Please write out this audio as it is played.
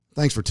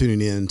Thanks for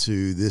tuning in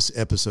to this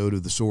episode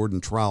of The Sword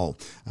and Trowel.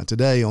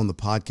 Today on the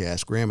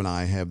podcast, Graham and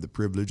I have the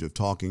privilege of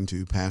talking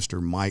to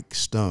Pastor Mike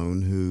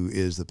Stone, who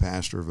is the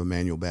pastor of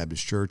Emmanuel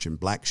Baptist Church in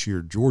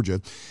Blackshear,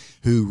 Georgia,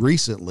 who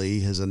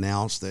recently has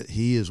announced that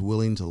he is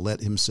willing to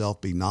let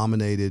himself be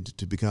nominated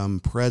to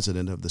become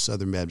president of the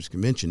Southern Baptist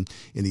Convention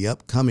in the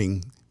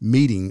upcoming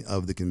meeting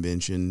of the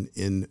convention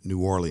in New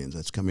Orleans.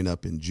 That's coming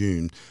up in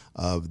June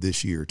of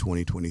this year,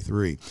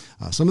 2023.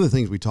 Some of the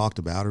things we talked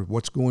about are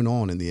what's going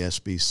on in the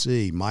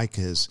SBC. Mike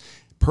has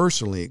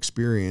personally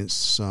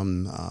experienced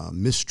some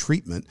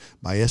mistreatment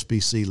by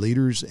SBC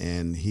leaders,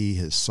 and he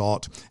has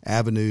sought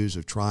avenues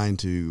of trying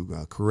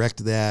to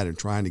correct that and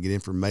trying to get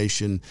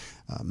information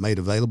made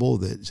available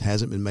that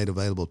hasn't been made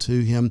available to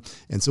him.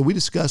 And so we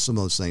discussed some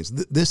of those things.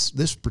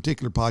 This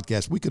particular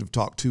podcast, we could have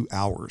talked 2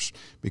 hours,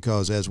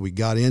 because as we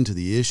got into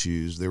the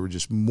issues, there were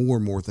just more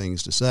and more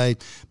things to say,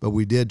 but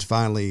we did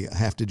finally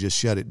have to just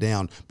shut it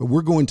down. But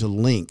we're going to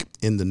link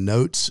in the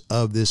notes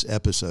of this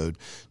episode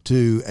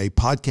to a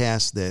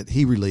podcast that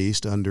he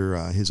released under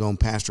his own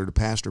Pastor to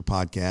Pastor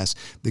podcast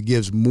that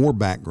gives more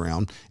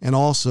background, and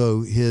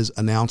also his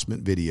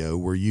announcement video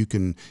where you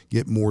can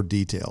get more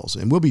details.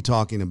 And we'll be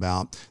talking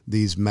about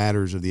these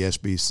matters of the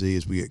SBC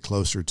as we get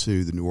closer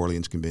to the New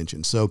Orleans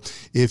Convention. So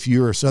if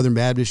you're a Southern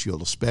Baptist,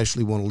 you'll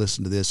especially want to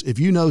listen to this. If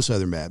you know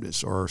Southern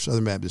Baptists or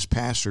Southern Baptist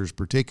pastors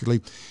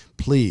particularly,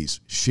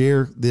 please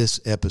share this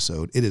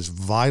episode. It is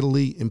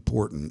vitally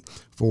important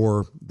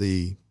for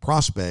the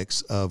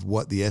prospects of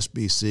what the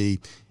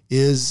SBC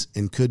is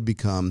and could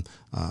become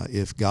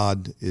if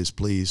God is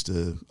pleased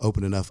to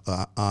open enough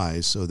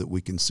eyes so that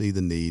we can see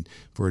the need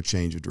for a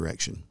change of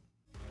direction.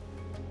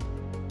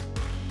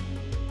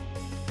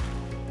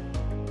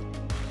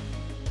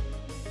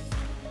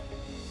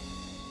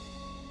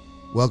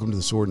 Welcome to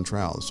The Sword and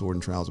Trowel. The Sword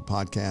and Trowel is a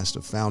podcast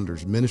of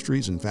Founders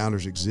Ministries, and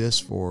Founders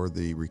exists for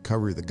the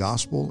recovery of the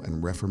gospel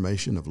and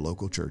reformation of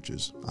local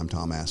churches. I'm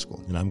Tom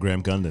Askell. And I'm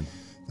Graham Gundon.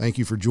 Thank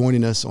you for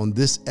joining us on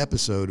this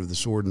episode of The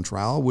Sword and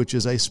Trowel, which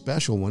is a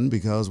special one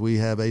because we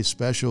have a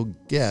special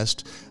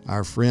guest.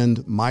 Our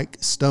friend Mike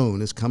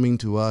Stone is coming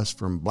to us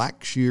from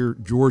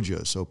Blackshear,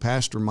 Georgia. So,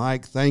 Pastor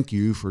Mike, thank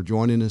you for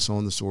joining us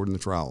on The Sword and the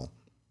Trowel.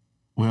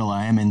 Well,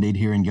 I am indeed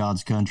here in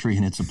God's country,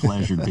 and it's a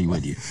pleasure to be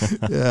with you.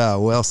 Yeah,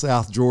 well,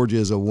 South Georgia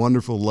is a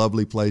wonderful,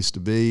 lovely place to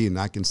be, and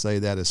I can say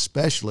that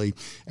especially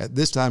at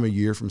this time of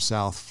year from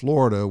South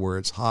Florida, where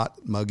it's hot,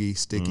 muggy,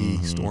 sticky,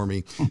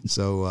 stormy.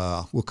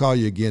 So we'll call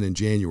you again in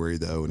January,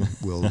 though, and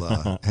we'll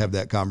have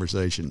that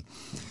conversation.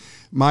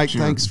 Mike,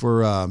 sure. Thanks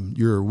for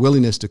your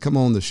willingness to come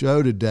on the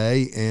show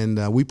today,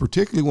 and we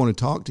particularly want to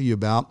talk to you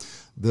about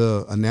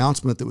the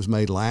announcement that was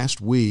made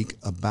last week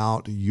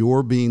about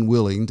your being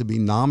willing to be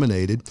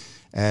nominated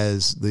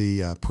as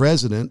the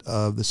president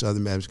of the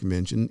Southern Baptist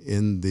Convention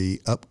in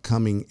the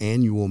upcoming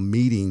annual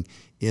meeting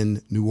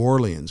in New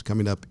Orleans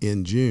coming up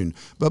in June.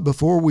 But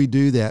before we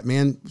do that,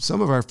 man,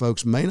 some of our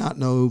folks may not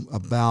know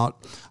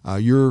about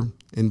your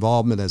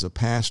involvement as a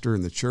pastor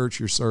in the church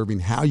you're serving,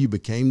 how you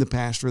became the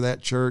pastor of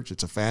that church.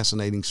 It's a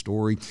fascinating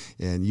story,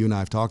 and you and I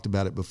have talked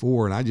about it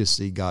before, and I just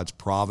see God's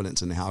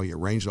providence and how he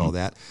arranged all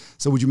that.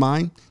 So would you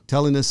mind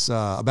telling us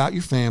about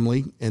your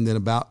family and then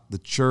about the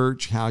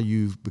church, how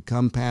you've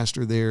become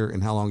pastor there,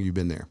 and how long you've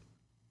been there?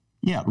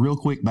 Yeah, real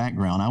quick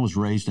background. I was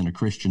raised in a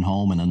Christian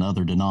home in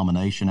another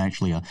denomination,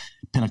 actually a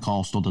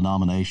Pentecostal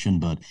denomination,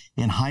 but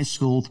in high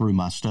school, through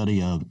my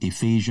study of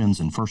Ephesians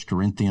and 1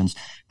 Corinthians,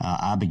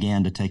 I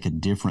began to take a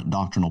different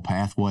doctrinal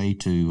pathway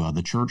to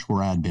the church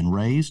where I had been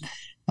raised.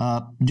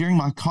 During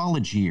my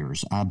college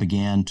years, I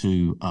began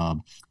to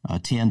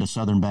attend a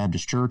Southern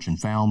Baptist church and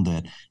found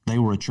that they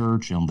were a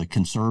church on the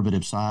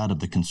conservative side of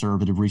the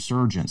conservative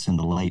resurgence in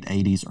the late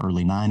 80s,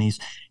 early 90s.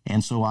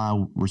 And so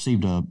I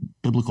received a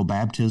biblical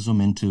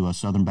baptism into a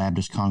Southern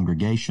Baptist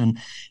congregation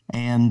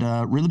and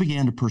really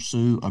began to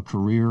pursue a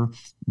career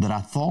that I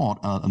thought,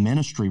 a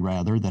ministry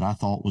rather, that I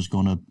thought was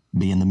going to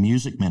be in the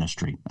music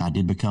ministry. I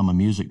did become a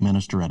music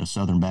minister at a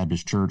Southern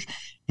Baptist church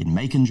in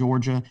Macon,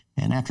 Georgia,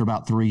 and after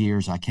about 3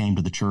 years, I came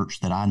to the church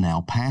that I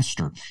now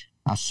pastor.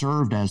 I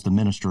served as the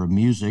minister of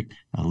music,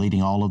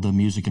 leading all of the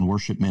music and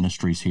worship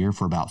ministries here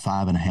for about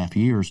 5.5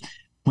 years.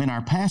 When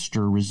our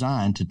pastor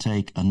resigned to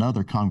take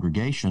another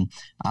congregation,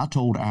 I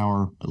told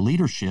our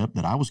leadership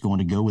that I was going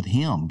to go with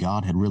him.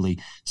 God had really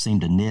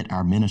seemed to knit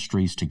our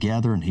ministries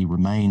together, and he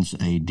remains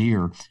a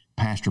dear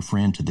pastor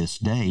friend to this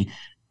day.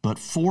 But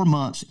 4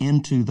 months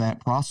into that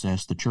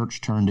process, the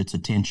church turned its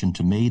attention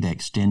to me. They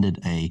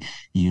extended a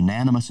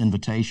unanimous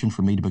invitation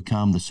for me to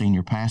become the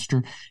senior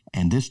pastor.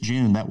 And this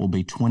June, that will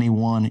be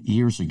 21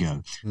 years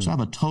ago. So I have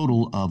a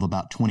total of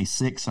about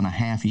 26 and a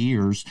half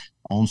years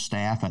on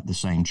staff at the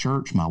same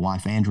church. My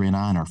wife, Andrea, and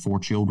I and our 4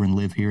 children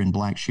live here in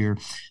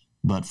Blackshear.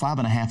 But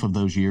 5.5 of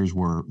those years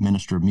were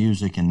minister of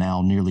music, and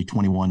now nearly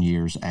 21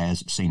 years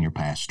as senior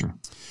pastor.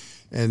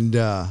 And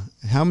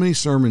how many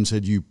sermons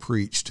had you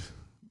preached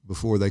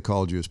before they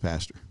called you as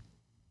pastor?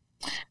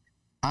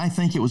 I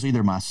think it was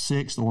either my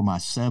sixth or my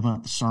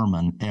seventh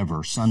sermon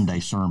ever, Sunday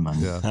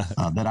sermon,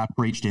 that I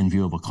preached in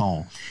view of a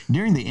call.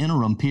 During the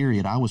interim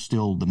period, I was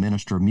still the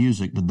minister of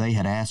music, but they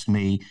had asked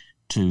me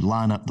to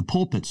line up the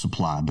pulpit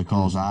supply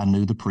because I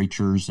knew the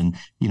preachers, and,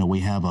 we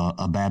have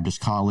a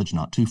Baptist college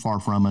not too far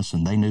from us,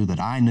 and they knew that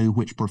I knew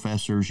which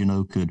professors,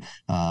 could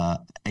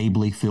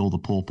ably fill the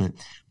pulpit.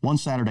 One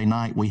Saturday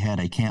night, we had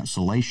a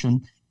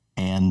cancellation,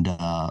 and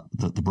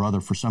the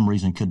brother, for some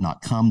reason, could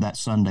not come that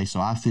Sunday, so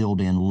I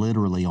filled in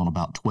literally on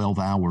about 12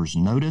 hours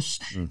notice,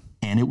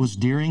 and it was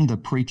during the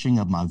preaching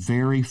of my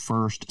very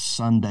first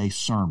Sunday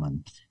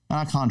sermon. And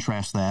I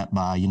contrast that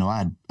by,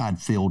 I'd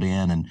filled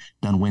in and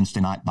done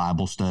Wednesday night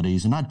Bible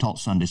studies, and I'd taught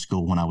Sunday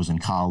school when I was in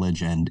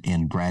college and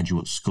in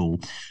graduate school.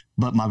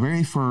 But my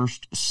very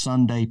first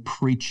Sunday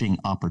preaching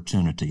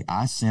opportunity,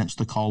 I sensed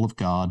the call of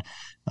God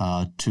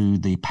to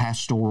the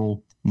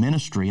pastoral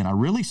ministry, and I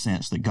really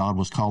sensed that God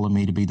was calling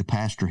me to be the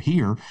pastor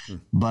here,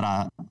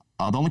 but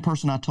the only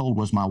person I told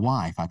was my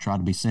wife. I tried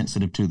to be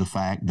sensitive to the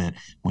fact that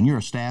when you're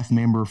a staff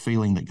member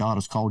feeling that God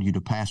has called you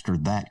to pastor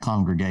that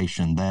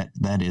congregation,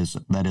 that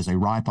is a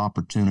ripe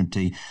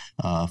opportunity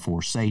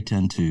for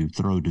Satan to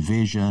throw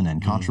division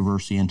and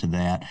controversy into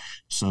that.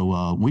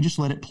 So we just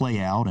let it play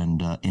out,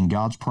 and in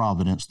God's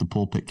providence, the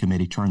pulpit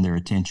committee turned their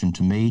attention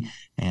to me.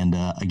 And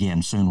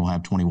again, soon we'll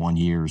have 21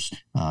 years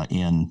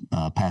in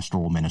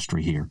pastoral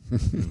ministry here.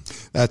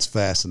 That's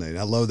fascinating.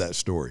 I love that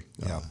story.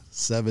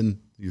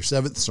 Your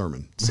seventh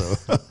sermon. So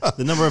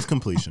the number of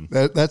completion.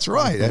 That's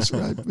right. That's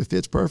right. It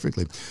fits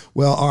perfectly.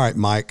 Well, all right,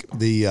 Mike,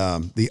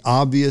 the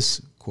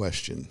obvious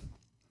question.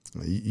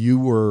 You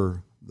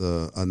were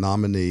a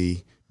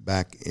nominee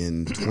back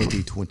in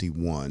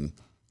 2021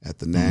 at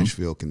the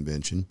Nashville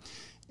convention,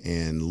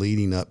 and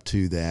leading up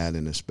to that,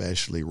 and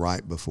especially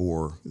right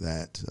before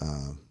that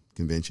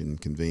convention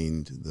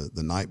convened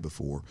the night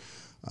before,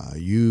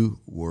 you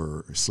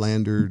were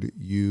slandered,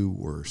 you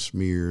were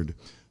smeared.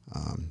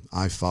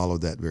 I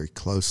followed that very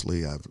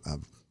closely.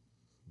 I've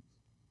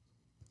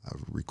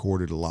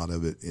recorded a lot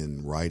of it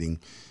in writing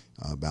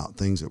about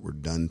things that were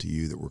done to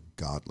you that were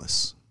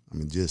godless. I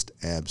mean, just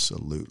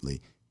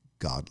absolutely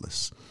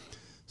godless.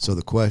 So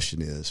the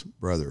question is,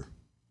 brother,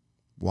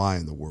 why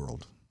in the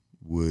world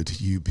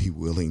would you be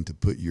willing to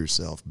put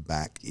yourself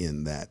back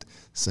in that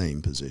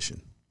same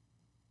position?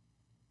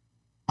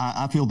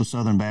 I feel the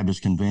Southern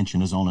Baptist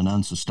Convention is on an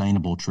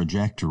unsustainable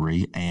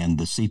trajectory, and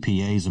the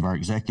CPAs of our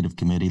executive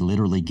committee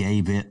literally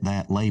gave it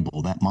that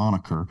label, that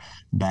moniker,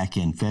 back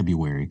in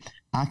February.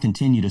 I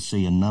continue to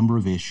see a number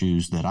of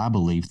issues that I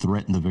believe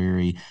threaten the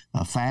very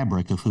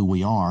fabric of who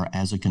we are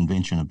as a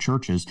convention of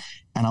churches.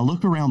 And I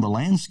look around the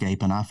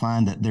landscape and I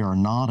find that there are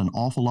not an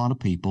awful lot of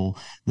people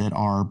that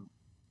are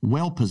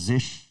well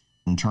positioned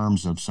in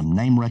terms of some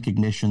name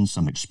recognition,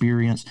 some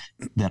experience,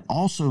 that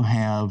also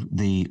have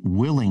the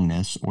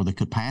willingness or the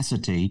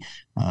capacity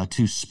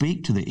to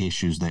speak to the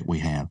issues that we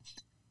have.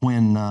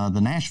 When the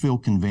Nashville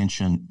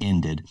convention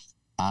ended,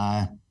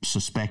 I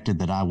suspected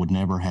that I would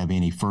never have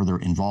any further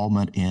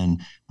involvement in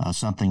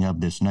something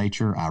of this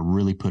nature. I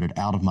really put it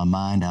out of my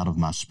mind, out of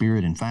my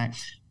spirit. In fact,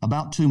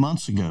 about 2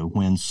 months ago,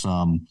 when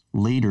some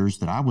leaders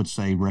that I would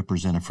say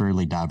represent a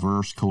fairly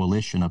diverse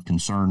coalition of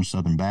concerned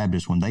Southern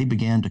Baptists, when they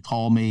began to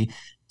call me,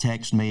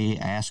 text me,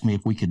 ask me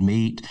if we could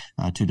meet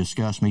to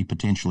discuss me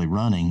potentially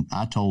running,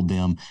 I told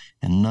them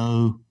in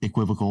no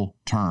equivocal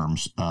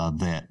terms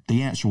that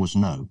the answer was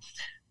no.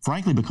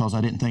 Frankly, because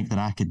I didn't think that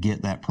I could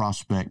get that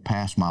prospect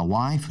past my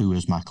wife, who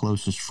is my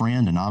closest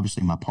friend and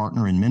obviously my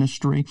partner in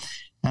ministry.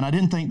 And I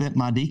didn't think that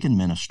my deacon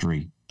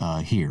ministry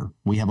here,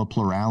 we have a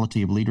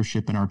plurality of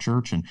leadership in our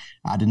church, and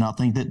I did not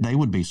think that they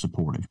would be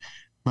supportive.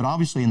 But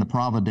obviously in the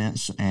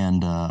providence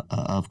and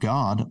of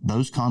God,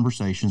 those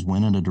conversations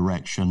went in a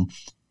direction.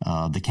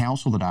 The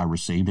counsel that I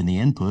received and the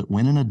input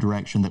went in a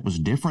direction that was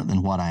different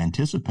than what I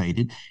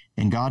anticipated.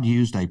 And God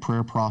used a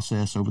prayer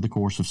process over the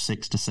course of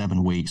 6 to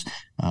 7 weeks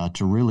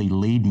to really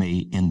lead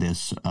me in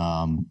this,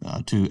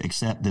 to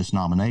accept this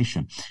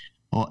nomination.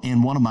 Well,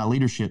 in one of my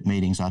leadership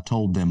meetings, I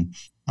told them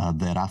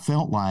that I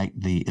felt like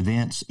the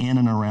events in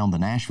and around the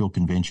Nashville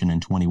convention in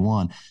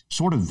 21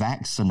 sort of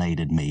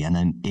vaccinated me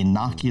and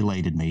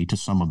inoculated me to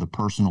some of the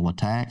personal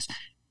attacks.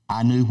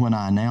 I knew when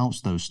I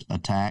announced those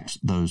attacks,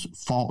 those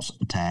false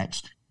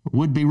attacks,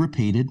 would be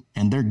repeated,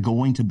 and they're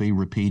going to be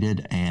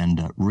repeated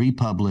and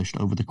republished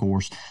over the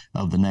course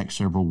of the next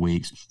several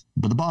weeks.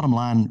 But the bottom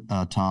line,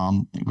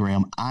 Tom,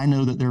 Graham, I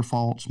know that they're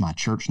false. My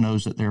church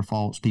knows that they're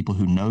false. People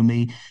who know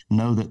me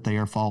know that they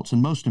are false.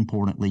 And most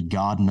importantly,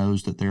 God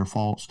knows that they're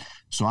false.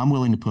 So I'm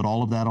willing to put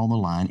all of that on the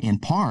line, in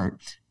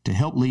part to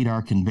help lead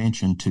our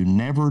convention to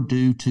never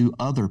do to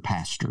other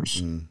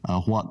pastors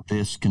what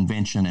this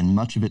convention and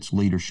much of its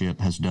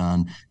leadership has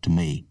done to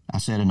me. I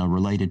said in a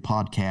related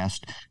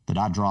podcast that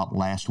I dropped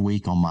last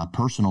week on my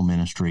personal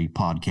ministry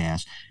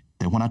podcast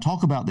that when I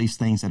talk about these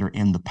things that are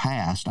in the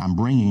past, I'm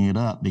bringing it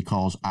up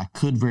because I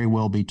could very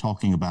well be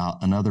talking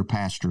about another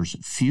pastor's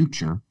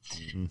future.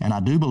 Mm-hmm. And I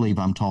do believe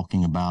I'm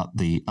talking about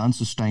the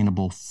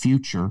unsustainable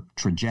future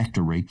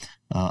trajectory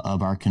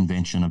of our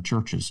convention of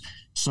churches.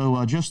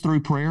 So just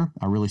through prayer,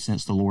 I really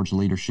sense the Lord's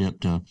leadership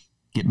to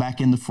get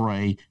back in the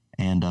fray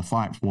and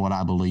fight for what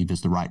I believe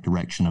is the right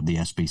direction of the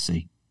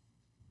SBC.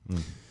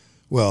 Mm.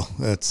 Well,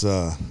 that's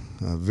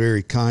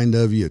very kind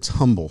of you. It's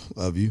humble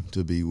of you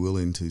to be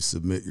willing to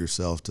submit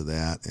yourself to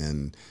that,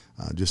 and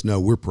just know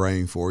we're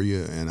praying for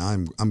you. And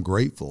I'm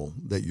grateful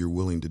that you're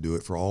willing to do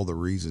it for all the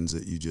reasons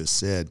that you just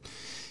said.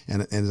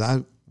 And as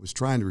I was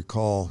trying to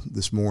recall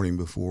this morning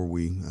before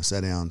we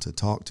sat down to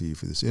talk to you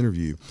for this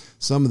interview,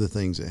 some of the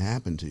things that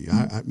happened to you.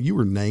 You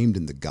were named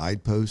in the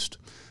Guidepost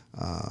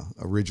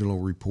original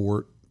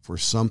report for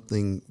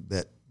something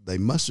that they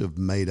must have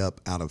made up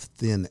out of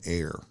thin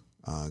air.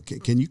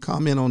 Can you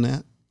comment on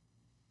that?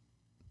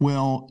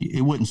 Well,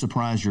 it wouldn't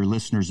surprise your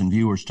listeners and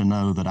viewers to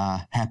know that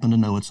I happen to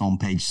know it's on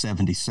page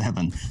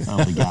 77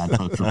 of the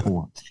Guidepost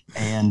report.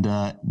 And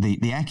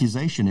the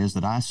accusation is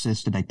that I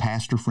assisted a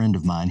pastor friend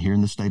of mine here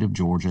in the state of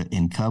Georgia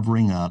in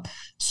covering up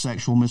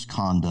sexual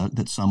misconduct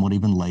that some would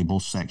even label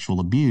sexual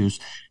abuse,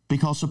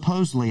 because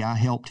supposedly I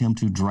helped him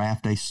to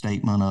draft a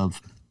statement of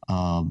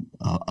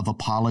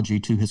apology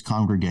to his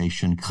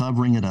congregation,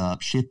 covering it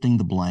up, shifting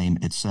the blame,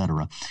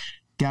 etc.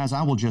 Guys,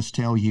 I will just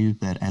tell you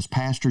that as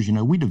pastors,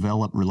 we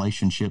develop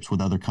relationships with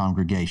other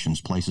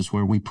congregations, places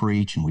where we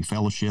preach and we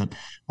fellowship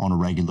on a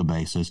regular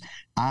basis.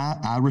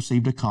 I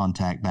received a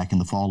contact back in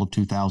the fall of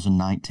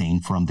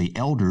 2019 from the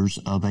elders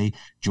of a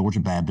Georgia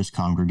Baptist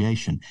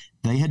congregation.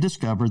 They had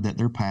discovered that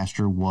their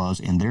pastor was,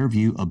 in their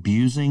view,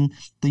 abusing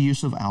the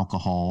use of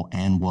alcohol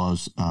and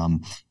was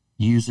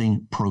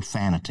using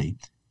profanity.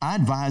 I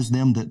advised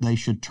them that they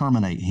should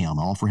terminate him,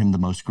 offer him the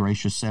most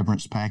gracious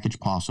severance package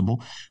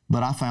possible,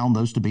 but I found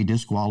those to be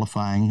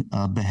disqualifying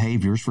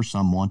behaviors for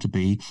someone to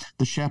be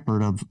the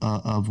shepherd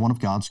of one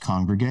of God's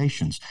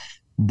congregations.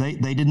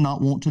 They did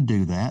not want to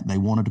do that. They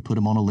wanted to put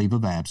him on a leave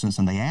of absence,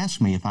 and they asked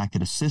me if I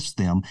could assist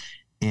them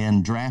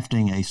in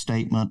drafting a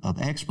statement of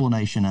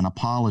explanation and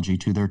apology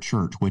to their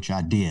church, which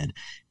I did.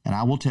 And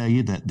I will tell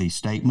you that the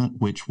statement,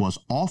 which was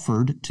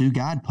offered to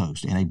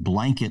Guidepost in a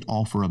blanket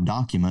offer of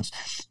documents,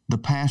 the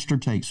pastor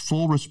takes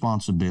full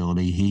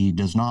responsibility. He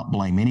does not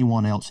blame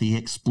anyone else. He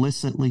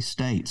explicitly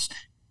states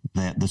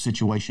that the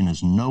situation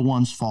is no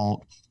one's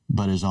fault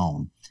but his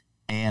own.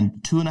 And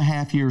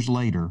 2.5 years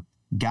later,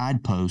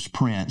 Guidepost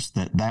prints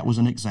that was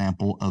an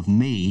example of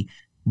me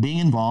being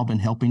involved in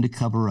helping to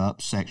cover up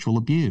sexual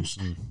abuse.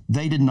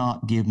 They did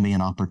not give me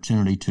an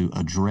opportunity to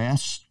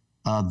address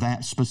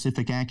that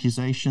specific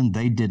accusation.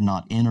 They did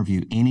not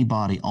interview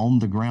anybody on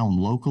the ground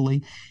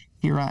locally.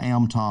 Here I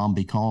am, Tom,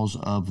 because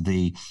of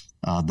the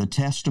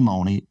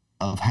testimony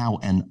of how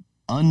an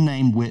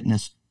unnamed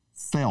witness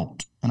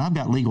felt. And I've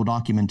got legal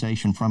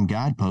documentation from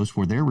Guidepost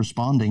where they're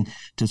responding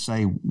to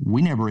say,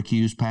 we never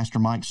accused Pastor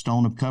Mike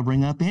Stone of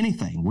covering up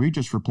anything. We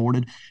just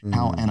reported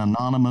how an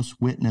anonymous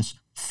witness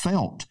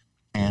felt.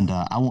 And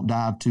I won't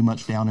dive too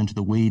much down into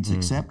the weeds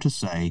except to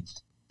say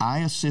I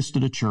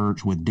assisted a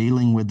church with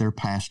dealing with their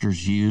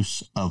pastor's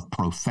use of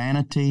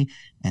profanity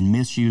and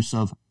misuse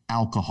of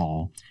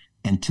alcohol.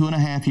 And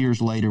 2.5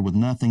 years later, with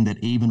nothing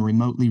that even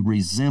remotely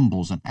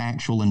resembles an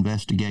actual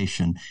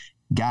investigation,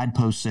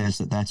 Guidepost says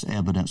that that's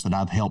evidence that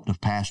I've helped a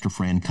pastor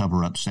friend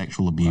cover up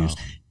sexual abuse.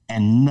 Wow.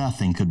 And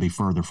nothing could be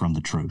further from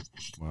the truth.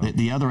 Wow.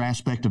 The other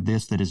aspect of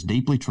this that is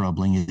deeply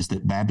troubling is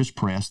that Baptist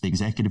Press, the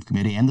Executive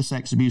Committee, and the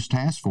Sex Abuse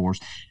Task Force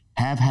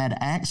have had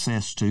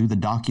access to the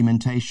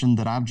documentation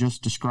that I've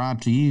just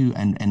described to you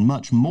and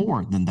much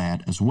more than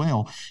that as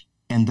well,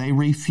 and they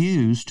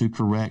refuse to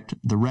correct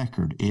the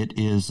record. It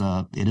is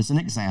an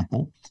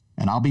example,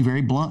 and I'll be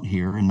very blunt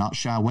here and not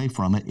shy away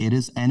from it. It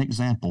is an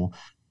example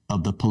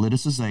of the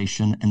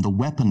politicization and the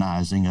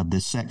weaponizing of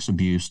this sex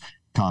abuse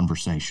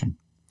conversation.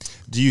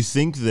 Do you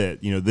think that,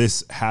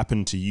 this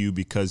happened to you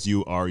because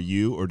you are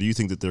you, or do you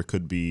think that there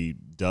could be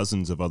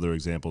dozens of other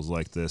examples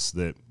like this,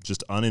 that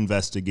just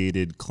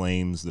uninvestigated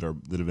claims that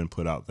have been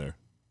put out there?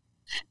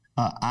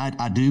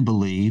 I do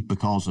believe,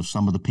 because of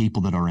some of the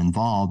people that are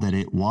involved, that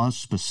it was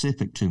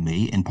specific to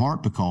me, in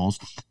part because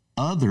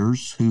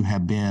others who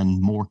have been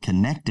more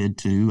connected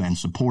to and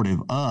supportive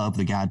of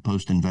the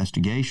Guidepost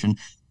investigation,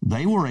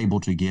 they were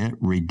able to get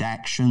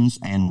redactions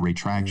and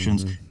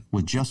retractions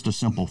with just a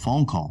simple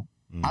phone call.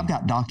 I've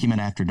got document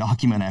after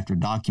document after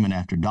document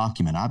after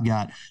document. I've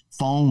got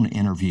phone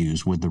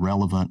interviews with the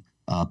relevant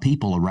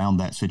people around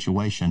that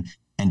situation.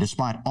 And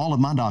despite all of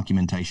my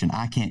documentation,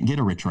 I can't get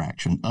a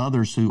retraction.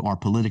 Others who are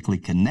politically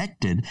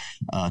connected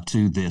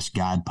to this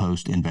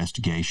Guidepost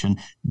investigation,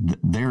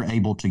 they're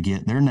able to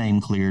get their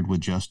name cleared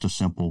with just a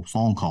simple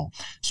phone call.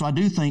 So I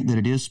do think that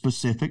it is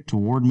specific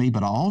toward me,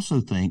 but I also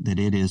think that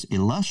it is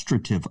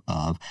illustrative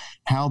of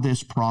how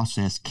this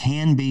process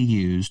can be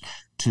used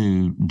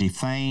to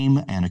defame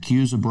and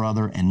accuse a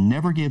brother and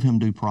never give him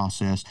due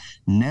process,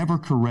 never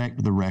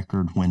correct the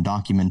record when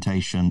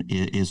documentation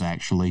is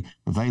actually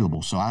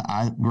available. So,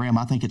 Graham,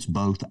 I think it's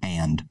both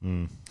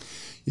and.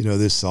 You know,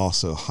 this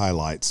also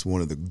highlights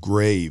one of the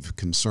grave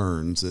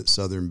concerns that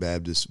Southern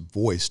Baptists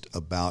voiced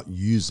about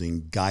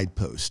using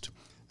Guidepost.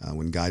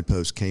 When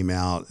Guidepost came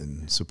out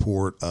in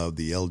support of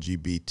the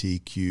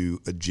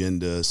LGBTQ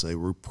agenda, say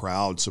we're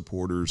proud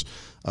supporters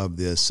of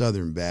this,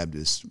 Southern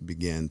Baptists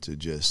began to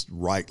just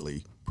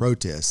rightly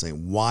protest,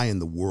 saying, why in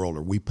the world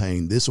are we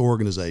paying this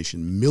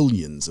organization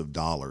millions of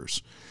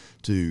dollars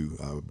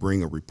to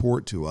bring a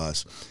report to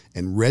us,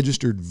 and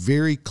registered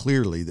very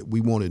clearly that we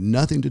wanted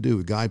nothing to do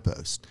with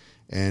Guidepost.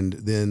 And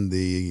then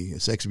the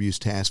Sex Abuse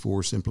Task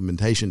Force,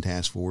 Implementation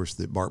Task Force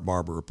that Bart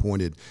Barber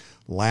appointed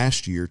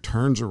last year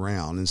turns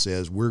around and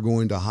says, we're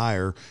going to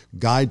hire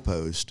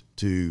Guidepost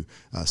to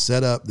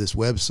set up this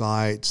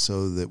website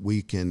so that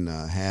we can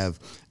have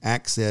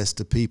access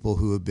to people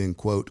who have been,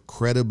 quote,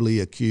 credibly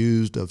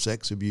accused of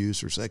sex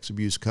abuse or sex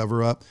abuse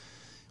cover-up.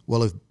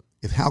 Well,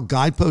 if how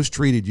Guidepost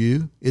treated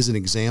you is an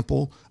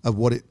example of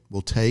what it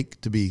will take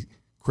to be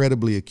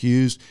credibly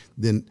accused,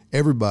 then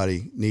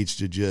everybody needs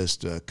to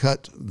just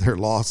cut their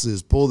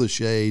losses, pull the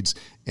shades,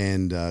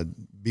 and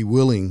be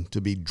willing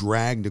to be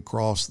dragged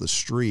across the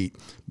street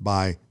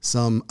by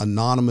some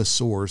anonymous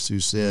source who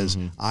says,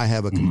 I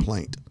have a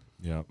complaint.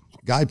 Yeah.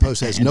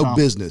 Guidepost has and no Tom,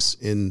 business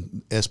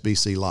in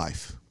SBC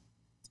life.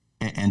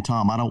 And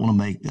Tom, I don't want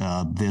to make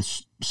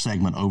this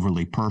segment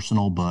overly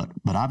personal, but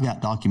I've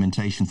got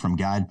documentation from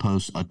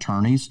Guidepost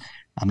attorneys.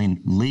 I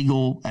mean,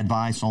 legal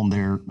advice on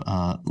their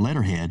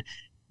letterhead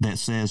that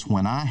says,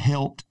 when I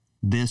helped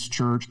this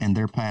church and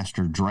their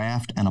pastor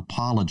draft an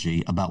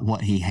apology about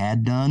what he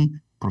had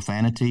done,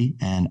 profanity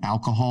and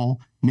alcohol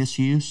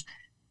misuse,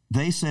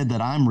 they said that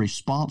I'm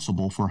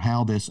responsible for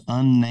how this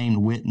unnamed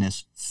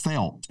witness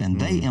felt. And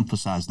they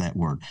emphasized that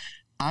word.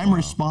 I'm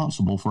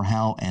responsible for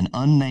how an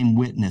unnamed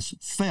witness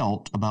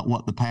felt about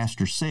what the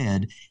pastor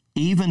said,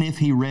 even if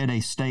he read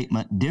a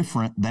statement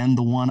different than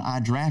the one I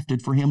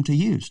drafted for him to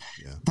use.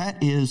 Yeah.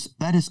 That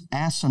is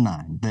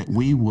asinine that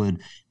we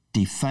would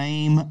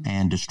defame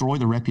and destroy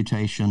the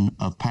reputation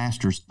of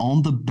pastors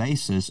on the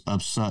basis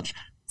of such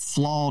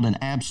flawed and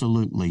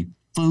absolutely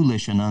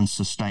foolish and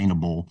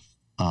unsustainable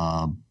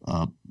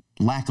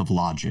lack of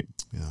logic.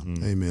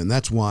 Yeah, amen.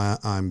 That's why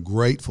I'm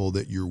grateful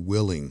that you're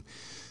willing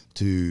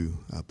to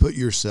put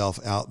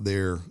yourself out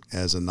there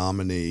as a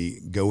nominee,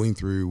 going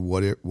through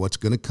what's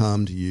going to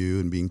come to you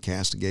and being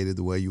castigated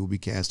the way you will be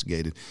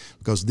castigated,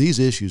 because these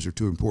issues are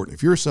too important.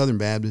 If you're a Southern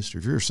Baptist, or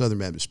if you're a Southern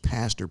Baptist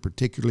pastor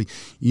particularly,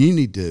 you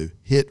need to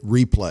hit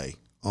replay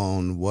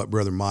on what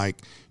Brother Mike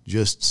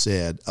just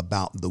said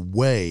about the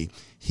way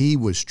he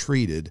was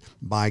treated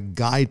by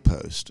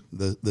Guidepost,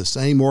 the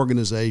same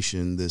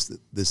organization,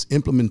 this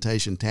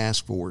implementation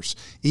task force.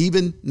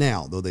 Even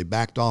now, though they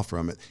backed off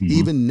from it,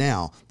 even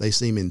now they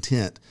seem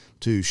intent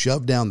to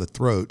shove down the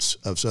throats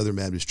of Southern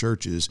Baptist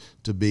churches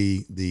to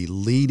be the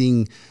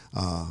leading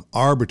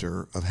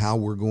arbiter of how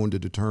we're going to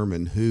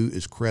determine who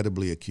is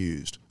credibly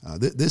accused.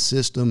 This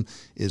system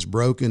is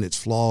broken, it's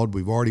flawed,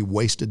 we've already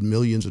wasted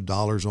millions of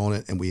dollars on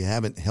it, and we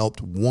haven't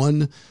helped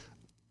one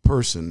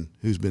person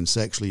who's been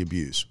sexually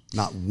abused.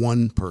 Not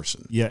one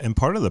person. Yeah, and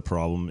part of the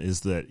problem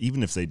is that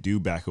even if they do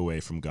back away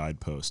from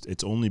Guidepost,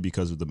 it's only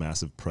because of the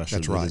massive pressure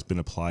that has been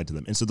applied to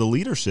them. And so the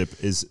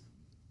leadership is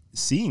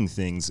seeing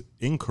things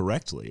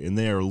incorrectly, and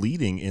they are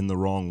leading in the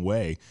wrong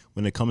way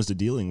when it comes to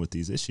dealing with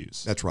these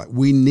issues. That's right.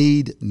 We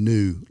need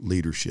new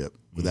leadership,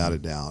 without a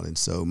doubt. And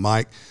so,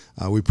 Mike,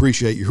 we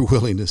appreciate your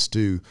willingness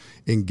to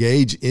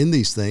engage in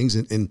these things.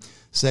 And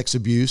sex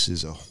abuse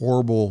is a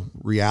horrible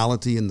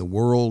reality in the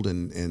world,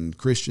 and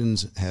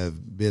Christians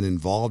have been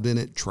involved in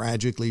it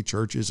tragically.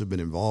 Churches have been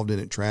involved in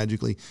it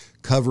tragically.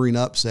 Covering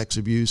up sex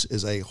abuse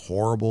is a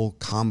horrible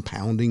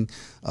compounding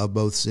of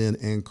both sin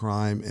and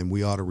crime, and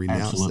we ought to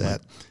renounce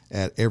that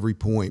at every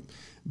point.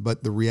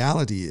 But the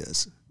reality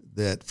is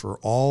that for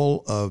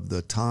all of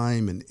the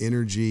time and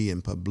energy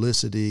and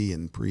publicity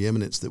and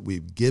preeminence that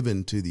we've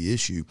given to the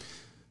issue,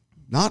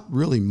 not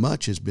really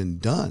much has been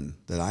done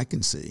that I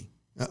can see.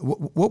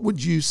 What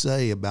would you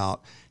say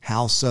about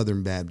how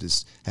Southern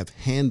Baptists have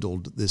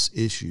handled this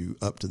issue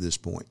up to this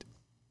point?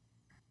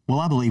 Well,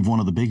 I believe one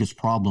of the biggest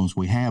problems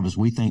we have is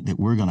we think that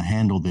we're going to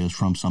handle this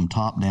from some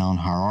top-down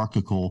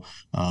hierarchical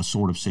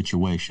sort of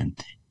situation.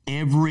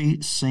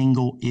 Every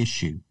single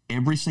issue,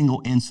 every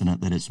single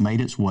incident that has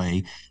made its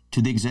way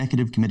to the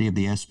executive committee of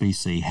the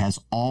SBC has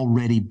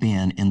already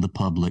been in the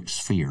public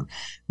sphere.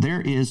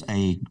 There is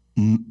a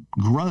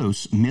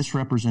gross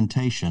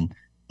misrepresentation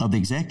of the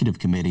executive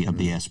committee of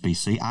the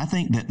SBC. I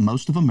think that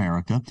most of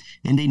America,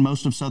 indeed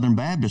most of Southern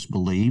Baptists,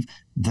 believe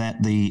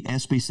that the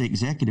SBC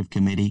executive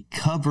committee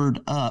covered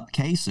up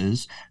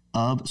cases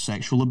of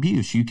sexual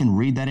abuse. You can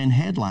read that in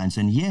headlines,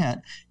 and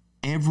yet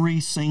every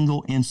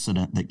single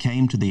incident that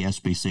came to the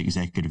SBC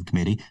executive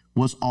committee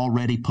was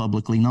already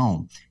publicly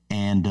known.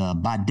 And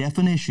by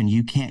definition,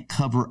 you can't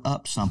cover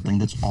up something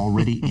that's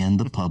already in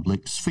the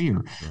public sphere.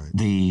 Right.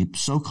 The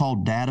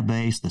so-called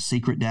database, the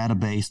secret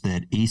database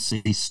that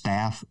EC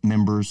staff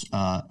members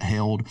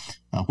held,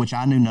 which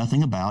I knew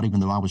nothing about,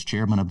 even though I was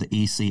chairman of the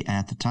EC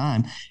at the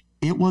time,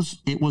 it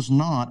was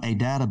not a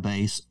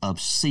database of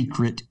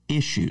secret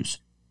issues.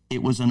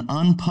 It was an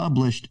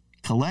unpublished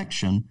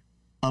collection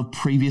of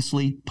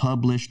previously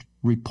published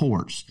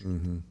reports.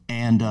 Mm-hmm.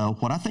 And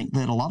what I think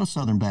that a lot of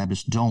Southern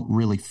Baptists don't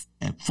really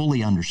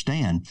fully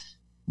understand,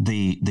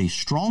 the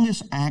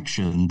strongest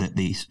action that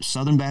the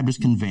Southern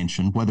Baptist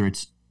Convention, whether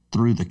it's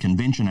through the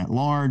convention at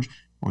large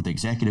or the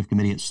executive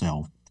committee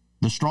itself,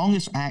 the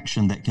strongest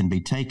action that can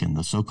be taken,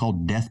 the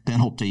so-called death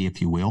penalty,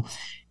 if you will,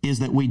 is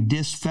that we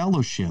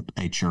disfellowship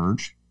a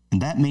church.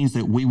 And that means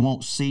that we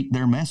won't seat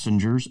their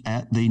messengers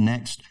at the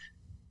next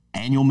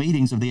annual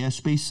meetings of the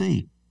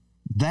SBC.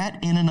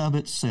 That in and of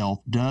itself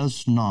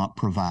does not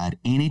provide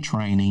any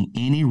training,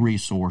 any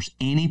resource,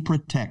 any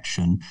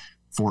protection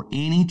for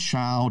any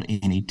child,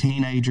 any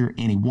teenager,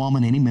 any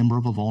woman, any member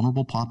of a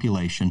vulnerable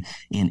population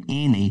in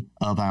any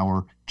of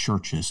our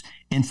churches.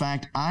 In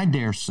fact, I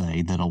dare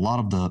say that a lot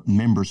of the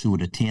members who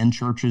would attend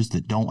churches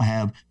that don't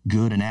have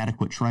good and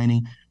adequate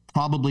training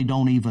probably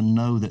don't even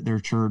know that their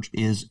church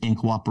is in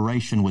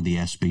cooperation with the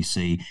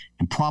SBC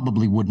and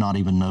probably would not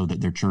even know that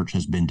their church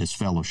has been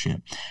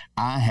disfellowshipped.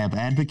 I have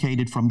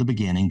advocated from the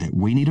beginning that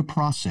we need a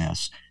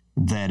process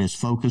that is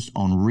focused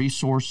on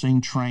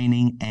resourcing,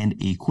 training, and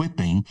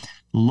equipping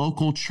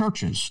local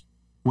churches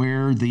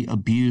where the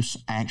abuse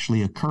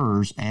actually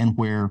occurs and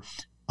where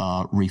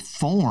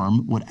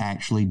reform would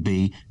actually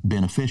be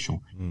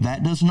beneficial.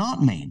 That does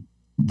not mean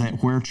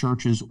that where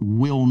churches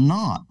will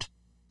not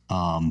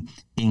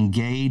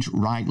engage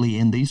rightly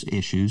in these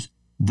issues,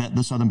 that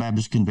the Southern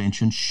Baptist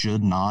Convention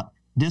should not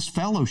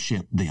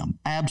disfellowship them.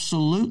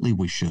 Absolutely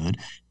we should.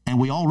 And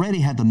we already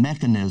have the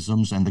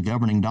mechanisms and the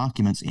governing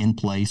documents in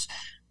place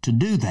to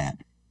do that.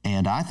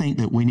 And I think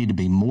that we need to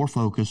be more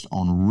focused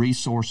on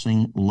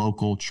resourcing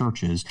local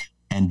churches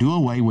and do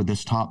away with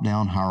this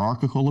top-down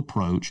hierarchical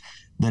approach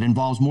that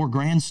involves more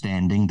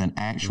grandstanding than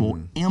actual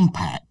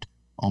impact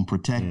on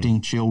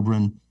protecting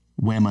children,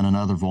 women, and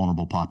other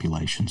vulnerable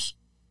populations.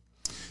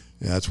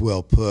 Yeah, that's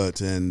well put.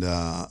 And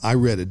I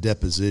read a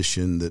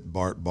deposition that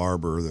Bart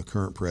Barber, the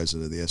current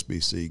president of the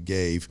SBC,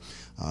 gave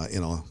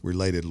in a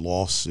related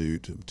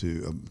lawsuit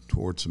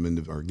towards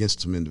against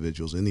some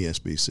individuals in the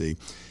SBC.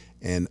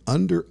 And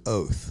under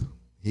oath,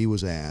 he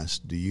was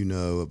asked, do you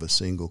know of a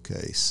single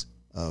case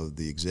of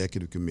the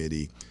executive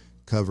committee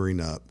covering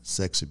up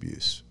sex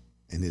abuse?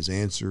 And his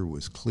answer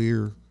was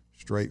clear,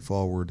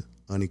 straightforward,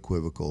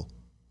 unequivocal,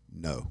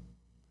 no.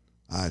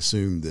 I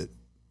assume that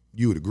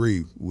you would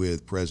agree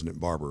with President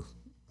Barber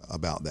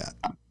about that.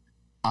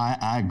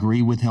 I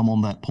agree with him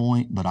on that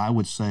point, but I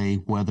would say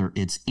whether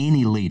it's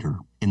any leader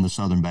in the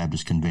Southern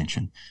Baptist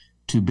Convention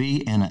to be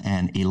in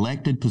an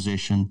elected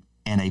position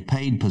and a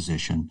paid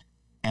position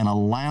and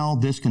allow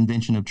this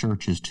convention of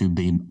churches to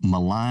be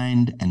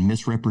maligned and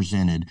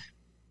misrepresented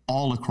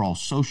all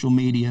across social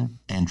media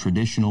and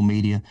traditional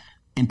media,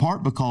 in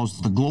part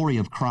because the glory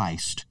of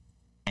Christ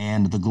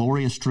and the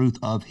glorious truth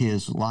of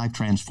his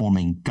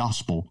life-transforming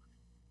gospel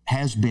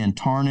has been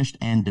tarnished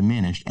and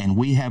diminished, and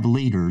we have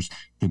leaders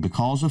who,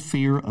 because of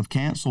fear of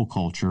cancel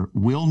culture,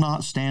 will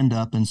not stand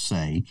up and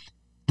say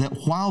that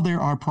while there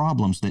are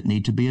problems that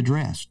need to be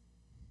addressed,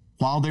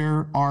 while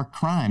there are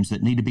crimes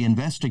that need to be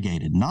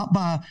investigated, not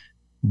by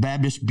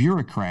Baptist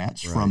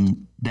bureaucrats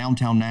from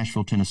downtown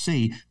Nashville,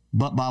 Tennessee,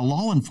 but by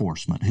law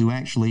enforcement who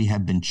actually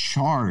have been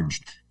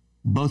charged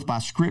both by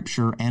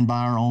Scripture and by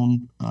our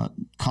own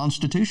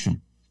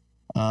Constitution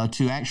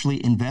to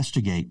actually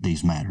investigate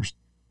these matters.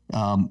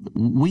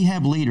 We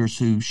have leaders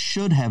who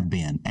should have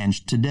been, and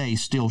today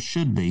still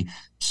should be,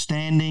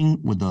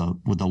 standing with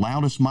the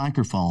loudest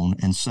microphone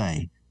and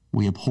say,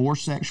 we abhor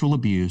sexual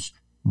abuse,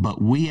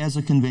 but we as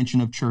a convention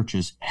of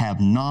churches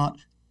have not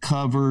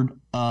covered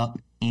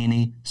up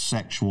any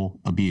sexual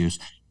abuse.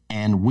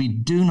 And we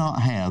do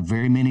not have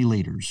very many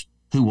leaders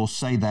who will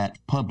say that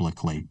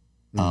publicly,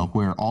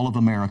 where all of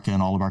America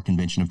and all of our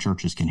convention of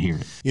churches can hear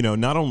it. You know,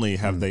 not only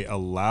have they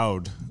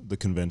allowed the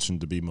convention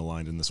to be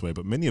maligned in this way,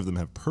 but many of them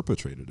have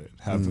perpetrated it,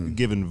 have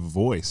given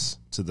voice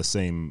to the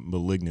same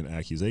malignant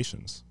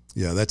accusations.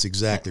 Yeah, that's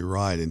exactly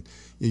right. And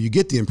you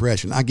get the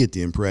impression, I get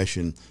the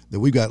impression that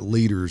we've got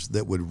leaders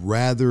that would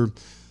rather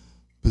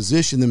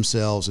position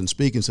themselves and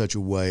speak in such a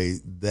way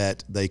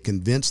that they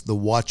convince the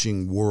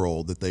watching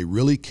world that they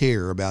really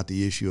care about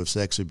the issue of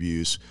sex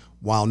abuse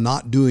while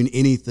not doing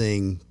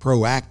anything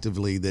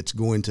proactively that's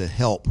going to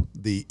help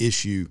the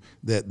issue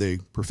that they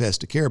profess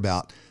to care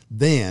about,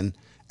 than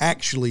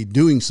actually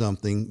doing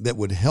something that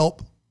would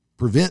help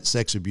prevent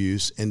sex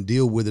abuse and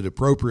deal with it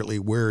appropriately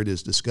where it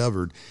is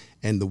discovered,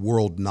 and the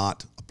world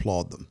not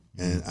applaud them.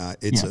 And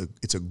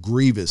it's a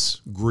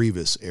grievous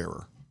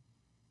error.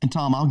 And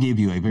Tom, I'll give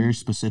you a very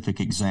specific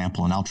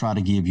example, and I'll try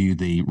to give you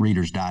the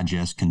Reader's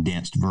Digest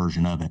condensed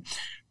version of it.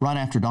 Right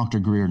after Dr.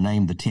 Greer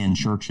named the 10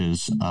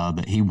 churches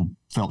that he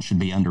felt should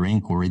be under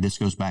inquiry, this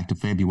goes back to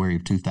February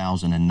of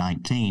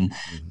 2019,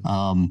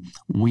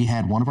 we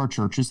had one of our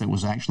churches that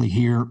was actually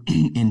here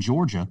in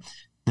Georgia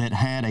that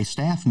had a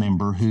staff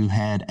member who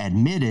had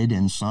admitted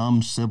in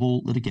some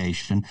civil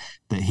litigation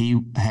that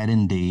he had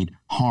indeed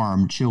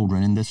harmed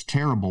children in this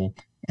terrible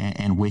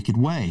and wicked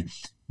way.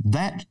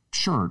 That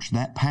church,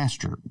 that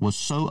pastor, was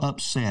so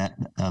upset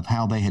of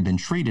how they had been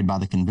treated by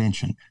the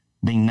convention,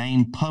 being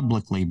named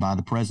publicly by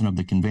the president of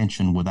the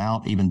convention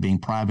without even being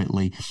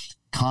privately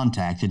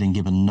contacted and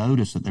given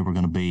notice that they were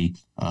going to be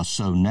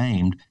so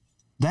named.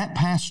 That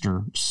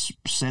pastor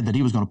said that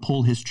he was going to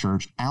pull his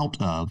church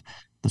out of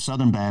the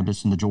Southern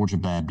Baptist and the Georgia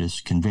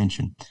Baptist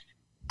Convention.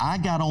 I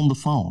got on the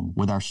phone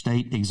with our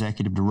state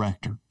executive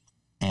director,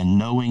 and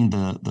knowing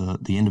the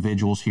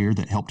individuals here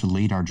that helped to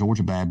lead our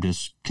Georgia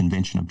Baptist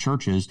Convention of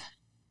Churches,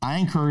 I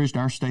encouraged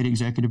our state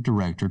executive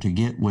director to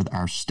get with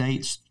our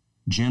state's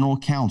general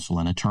counsel,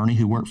 an attorney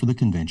who worked for the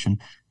convention,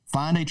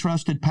 find a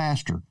trusted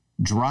pastor,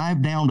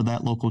 drive down to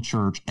that local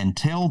church and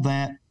tell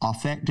that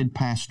affected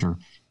pastor,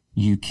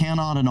 you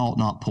cannot and ought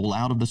not pull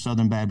out of the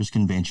Southern Baptist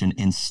Convention.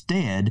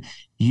 Instead,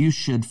 you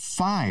should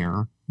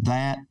fire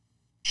that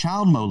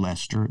child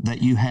molester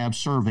that you have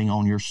serving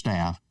on your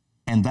staff.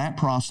 And that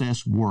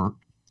process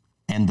worked,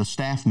 and the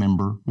staff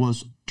member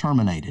was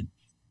terminated.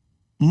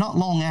 Not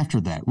long after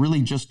that,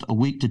 really just a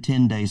week to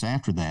 10 days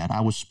after that,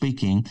 I was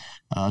speaking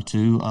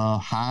to a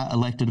high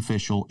elected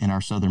official in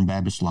our Southern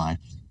Baptist life,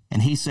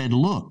 and he said,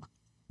 look,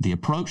 the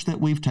approach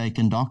that we've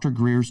taken, Dr.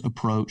 Greer's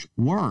approach,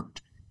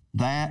 worked.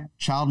 That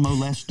child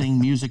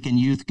molesting music and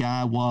youth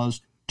guy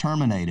was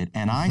terminated.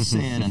 And I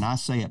said, and I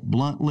say it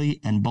bluntly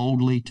and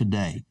boldly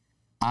today,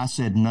 I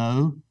said,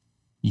 no,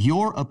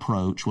 your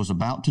approach was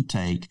about to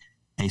take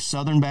a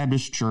Southern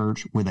Baptist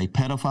church with a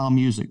pedophile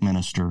music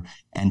minister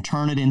and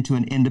turn it into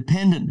an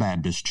independent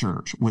Baptist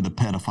church with a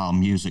pedophile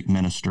music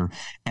minister.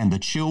 And the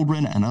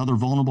children and other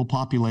vulnerable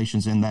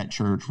populations in that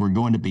church were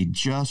going to be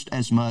just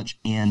as much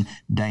in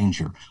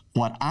danger.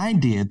 What I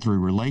did through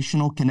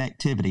relational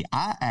connectivity,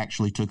 I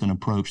actually took an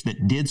approach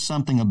that did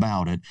something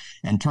about it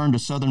and turned a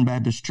Southern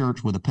Baptist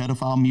church with a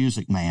pedophile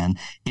music man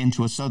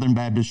into a Southern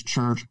Baptist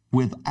church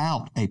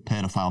without a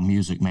pedophile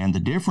music man. The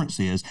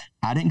difference is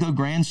I didn't go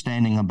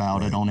grandstanding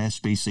about it on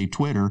SBC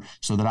Twitter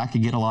so that I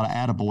could get a lot of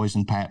attaboys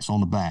and pats on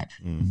the back.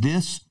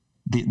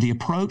 The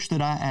approach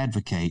that I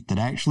advocate that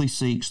actually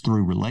seeks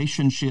through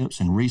relationships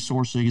and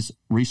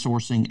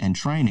resourcing and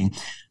training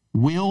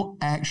will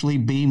actually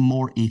be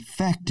more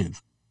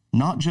effective,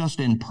 not just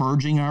in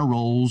purging our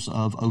roles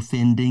of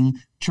offending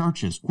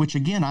churches, which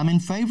again, I'm in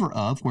favor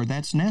of where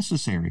that's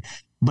necessary,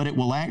 but it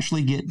will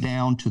actually get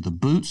down to the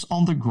boots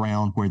on the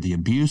ground where the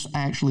abuse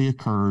actually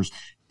occurs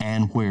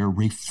and where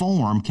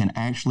reform can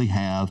actually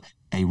have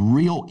a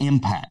real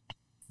impact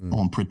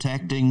on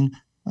protecting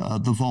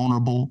the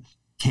vulnerable,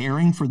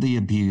 caring for the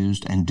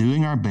abused, and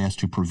doing our best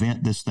to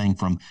prevent this thing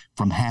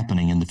from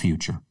happening in the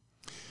future.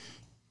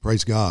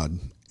 Praise God.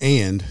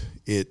 And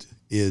it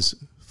is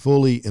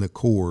fully in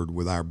accord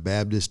with our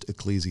Baptist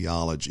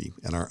ecclesiology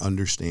and our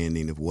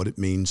understanding of what it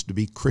means to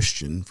be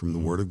Christian from the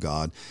Word of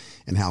God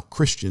and how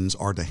Christians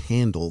are to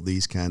handle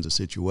these kinds of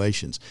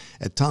situations.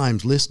 At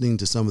times, listening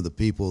to some of the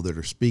people that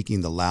are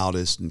speaking the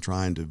loudest and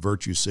trying to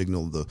virtue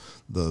signal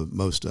the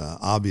most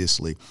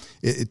obviously,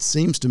 it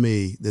seems to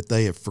me that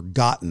they have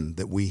forgotten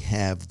that we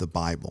have the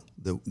Bible,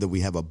 that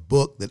we have a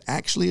book that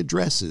actually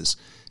addresses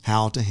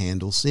how to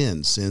handle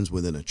sins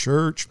within a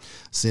church,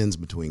 sins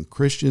between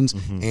Christians,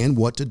 and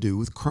what to do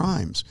with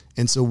crimes.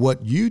 And so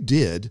what you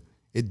did,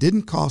 it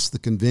didn't cost the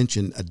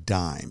convention a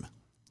dime.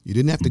 You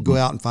didn't have to go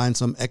out and find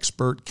some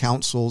expert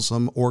council,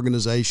 some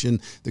organization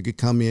that could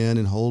come in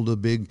and hold a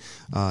big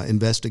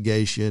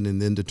investigation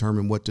and then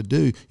determine what to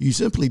do. You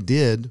simply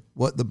did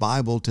what the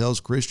Bible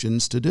tells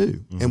Christians to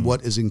do and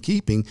what is in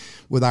keeping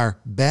with our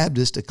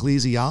Baptist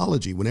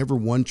ecclesiology. Whenever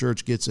one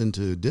church gets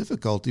into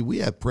difficulty, we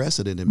have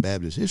precedent in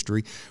Baptist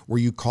history where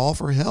you call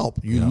for help.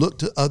 You look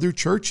to other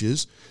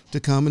churches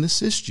to come and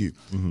assist you.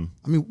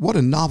 I mean, what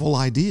a novel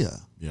idea.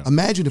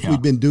 Imagine if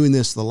we'd been doing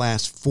this the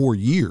last 4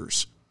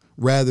 years,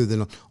 rather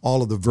than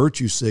all of the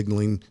virtue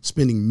signaling,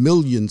 spending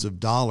millions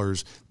of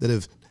dollars that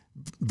have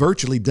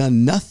virtually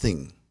done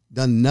nothing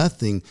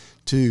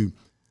to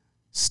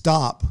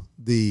stop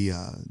the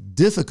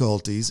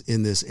difficulties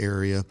in this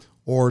area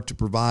or to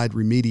provide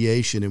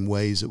remediation in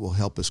ways that will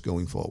help us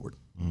going forward.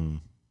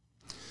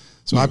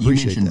 So I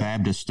appreciate you mentioned that.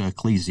 Baptist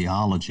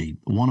ecclesiology.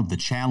 One of the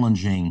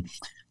challenging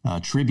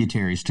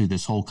tributaries to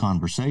this whole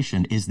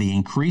conversation is the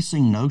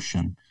increasing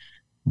notion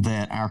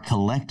that our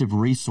collective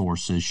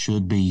resources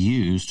should be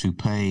used to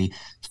pay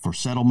for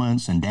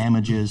settlements and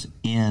damages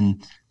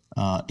in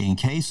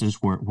cases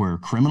where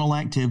criminal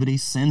activity,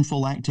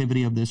 sinful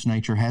activity of this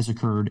nature has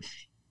occurred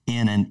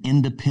in an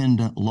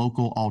independent,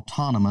 local,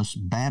 autonomous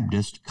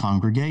Baptist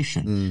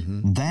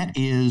congregation. That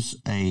is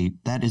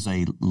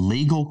a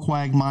legal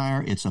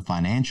quagmire. It's a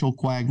financial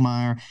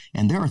quagmire,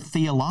 and there are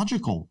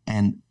theological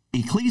and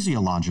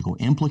ecclesiological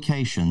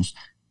implications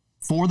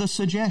for the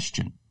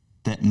suggestion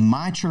that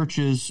my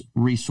church's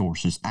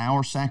resources,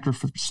 our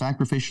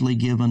sacrificially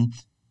given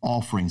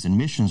offerings and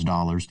missions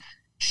dollars,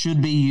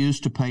 should be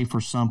used to pay for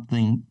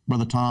something,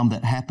 Brother Tom,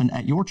 that happened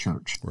at your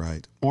church.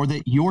 Right. Or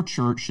that your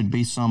church should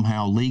be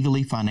somehow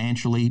legally,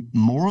 financially,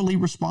 morally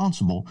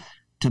responsible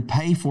to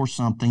pay for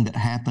something that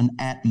happened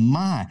at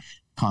my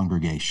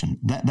congregation.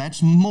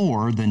 That's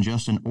more than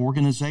just an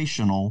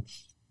organizational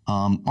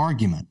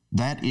argument.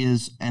 That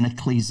is an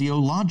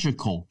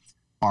ecclesiological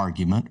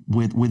argument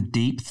with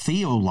deep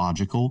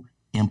theological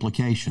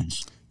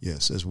implications.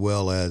 Yes, as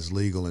well as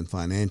legal and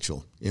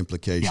financial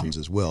implications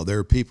as well. There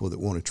are people that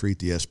want to treat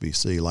the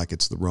SBC like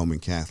it's the Roman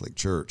Catholic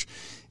Church,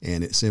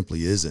 and it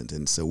simply isn't.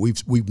 And so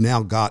we've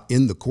now got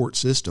in the court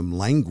system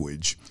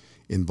language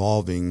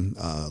involving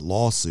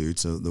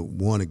lawsuits, the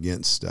one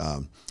against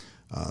the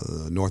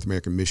North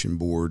American Mission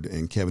Board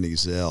and Kevin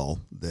Ezell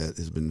that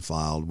has been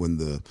filed when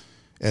the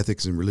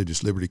Ethics and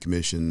Religious Liberty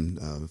Commission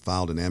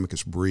filed an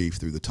amicus brief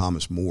through the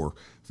Thomas More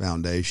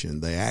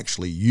Foundation. They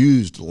actually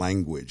used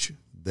language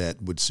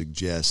that would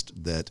suggest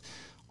that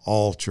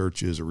all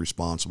churches are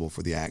responsible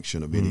for the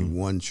action of any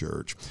one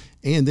church.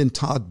 And then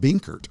Todd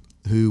Binkert,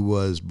 who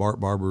was Bart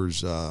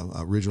Barber's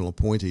original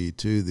appointee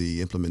to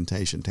the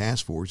implementation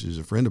task force, is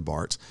a friend of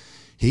Bart's.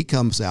 He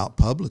comes out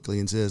publicly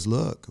and says,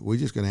 look, we're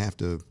just going to have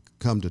to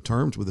come to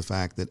terms with the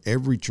fact that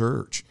every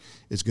church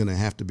is going to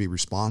have to be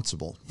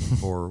responsible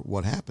for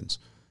what happens.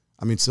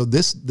 I mean, so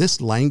this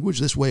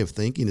language, this way of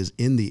thinking is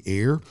in the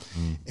air.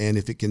 And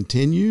if it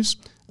continues,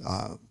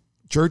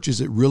 churches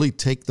that really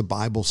take the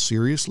Bible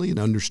seriously and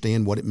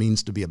understand what it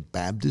means to be a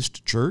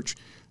Baptist church,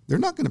 they're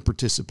not going to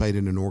participate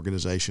in an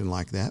organization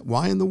like that.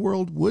 Why in the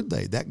world would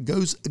they? That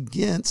goes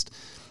against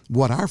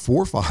what our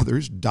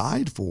forefathers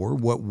died for,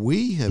 what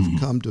we have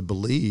come to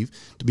believe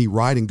to be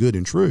right and good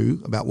and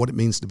true about what it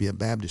means to be a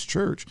Baptist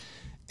church.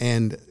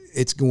 And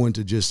it's going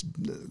to just,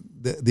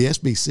 the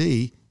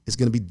SBC is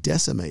going to be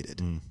decimated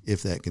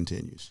if that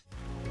continues.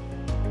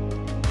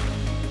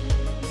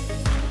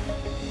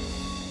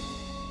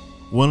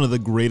 One of the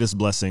greatest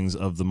blessings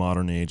of the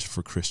modern age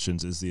for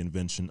Christians is the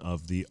invention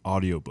of the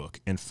audiobook.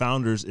 And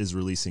Founders is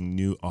releasing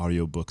new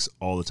audiobooks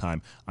all the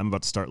time. I'm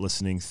about to start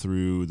listening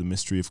through The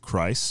Mystery of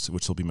Christ,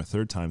 which will be my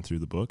third time through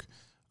the book.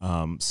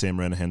 Sam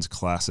Renihan's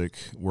classic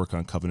work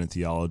on covenant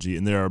theology.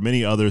 And there are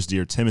many others,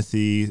 Dear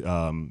Timothy,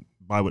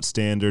 By What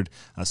Standard.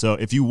 So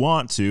if you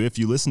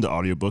listen to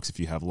audiobooks, if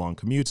you have long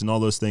commutes and all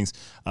those things,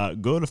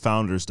 go to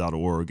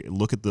founders.org,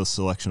 look at the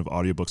selection of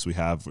audiobooks we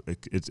have.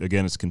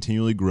 It's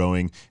continually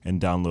growing, and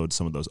download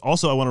some of those.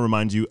 Also, I want to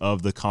remind you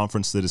of the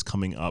conference that is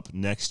coming up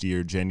next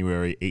year,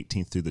 January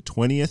 18th through the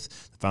 20th,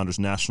 the Founders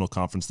National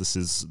Conference.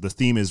 The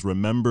theme is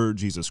Remember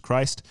Jesus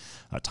Christ.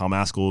 Tom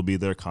Askell will be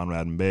there,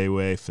 Conrad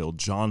Mbewe, Phil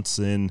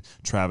Johnson,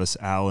 Travis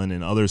Allen,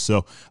 and others.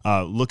 So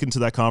look into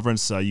that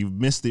conference. You've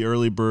missed the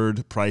early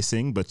bird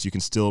pricing, but you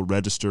can still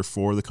register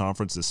for the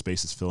conference. The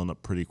space is filling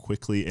up pretty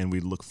quickly, and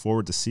we look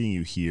forward to seeing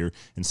you here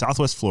in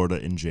Southwest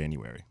Florida in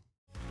January.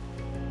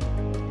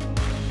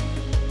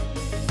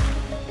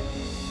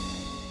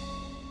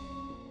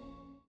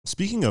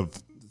 Speaking of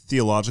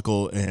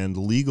theological and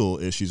legal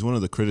issues, one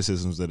of the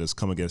criticisms that has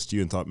come against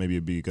you and thought maybe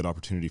it'd be a good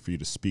opportunity for you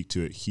to speak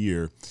to it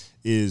here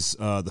is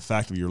the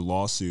fact of your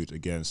lawsuit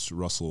against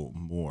Russell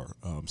Moore.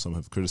 Some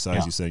have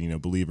criticized you saying,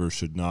 believers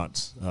should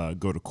not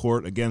go to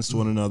court against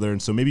one another.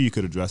 And so maybe you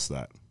could address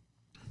that.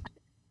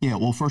 Yeah,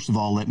 well, first of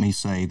all, let me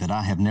say that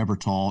I have never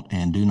taught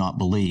and do not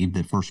believe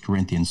that 1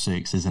 Corinthians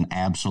 6 is an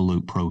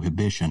absolute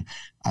prohibition.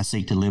 I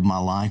seek to live my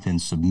life in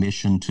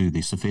submission to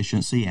the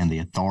sufficiency and the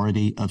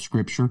authority of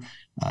Scripture.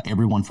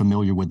 Everyone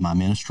familiar with my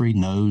ministry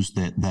knows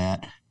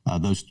that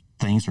those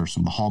things are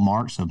some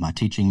hallmarks of my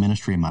teaching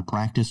ministry and my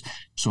practice.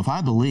 So if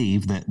I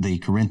believe that the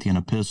Corinthian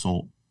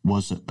epistle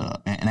was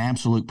an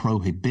absolute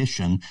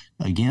prohibition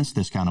against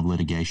this kind of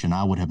litigation,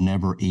 I would have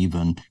never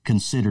even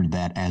considered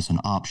that as an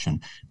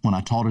option. When I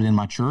taught it in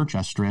my church,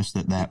 I stressed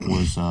that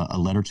was a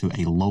letter to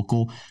a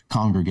local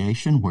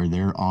congregation where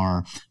there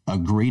are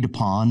agreed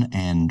upon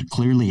and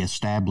clearly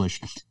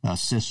established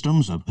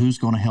systems of who's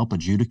going to help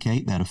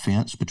adjudicate that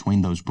offense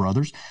between those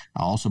brothers.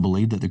 I also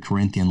believe that the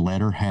Corinthian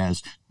letter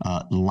has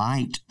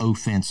light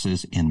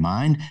offenses in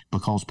mind,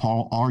 because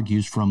Paul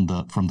argues from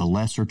the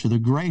lesser to the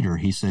greater.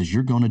 He says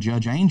you're going to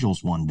judge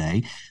angels one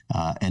day,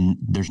 and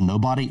there's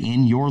nobody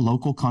in your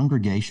local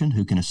congregation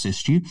who can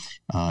assist you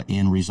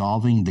in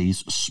resolving these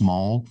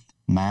small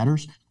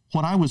matters.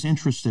 What I was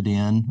interested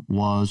in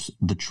was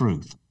the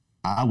truth.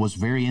 I was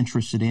very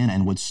interested in,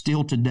 and would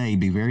still today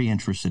be very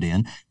interested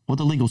in, what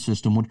the legal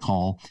system would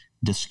call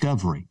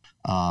discovery.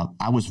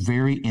 I was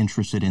very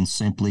interested in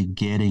simply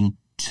getting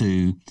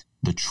to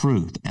the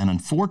truth. And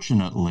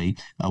unfortunately,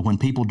 when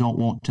people don't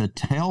want to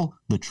tell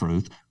the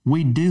truth,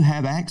 we do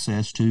have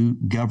access to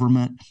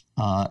government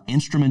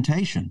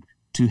instrumentation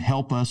to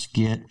help us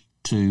get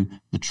to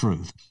the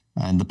truth.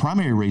 And the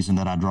primary reason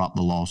that I dropped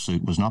the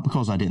lawsuit was not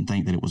because I didn't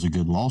think that it was a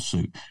good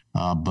lawsuit,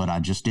 but I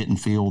just didn't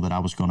feel that I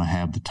was going to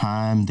have the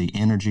time, the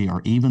energy,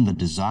 or even the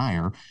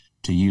desire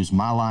to use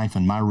my life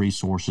and my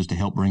resources to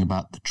help bring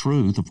about the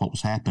truth of what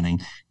was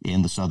happening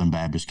in the Southern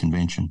Baptist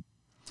Convention.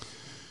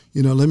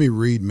 You know, let me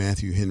read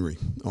Matthew Henry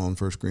on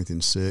 1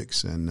 Corinthians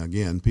 6. And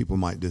again, people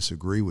might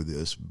disagree with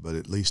this, but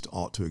at least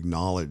ought to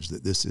acknowledge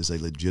that this is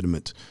a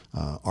legitimate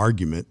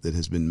argument that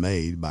has been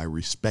made by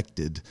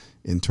respected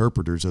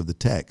interpreters of the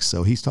text.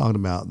 So he's talking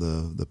about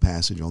the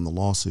passage on the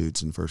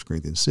lawsuits in 1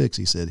 Corinthians 6.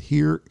 He said,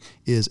 here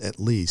is at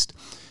least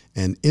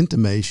an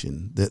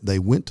intimation that they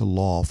went to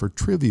law for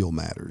trivial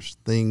matters,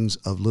 things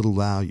of little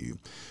value.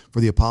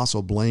 For the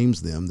apostle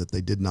blames them that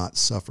they did not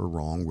suffer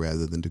wrong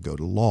rather than to go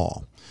to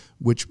law,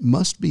 which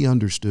must be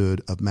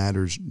understood of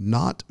matters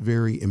not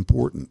very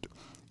important.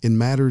 In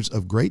matters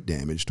of great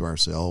damage to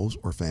ourselves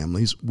or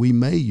families, we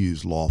may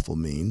use lawful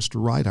means to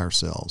right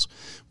ourselves.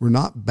 We're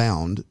not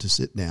bound to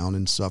sit down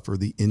and suffer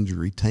the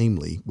injury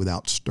tamely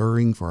without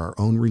stirring for our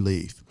own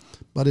relief.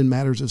 But in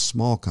matters of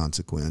small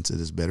consequence, it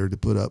is better to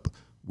put up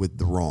with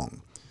the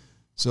wrong.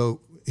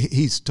 So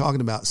he's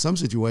talking about some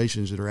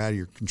situations that are out of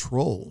your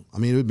control. I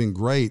mean, it would have been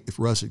great if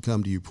Russ had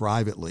come to you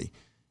privately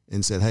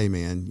and said, hey,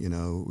 man, you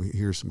know,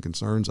 here's some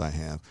concerns I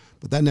have.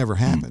 But that never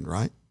happened,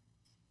 right?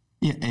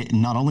 Yeah,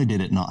 not only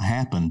did it not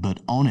happen, but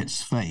on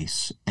its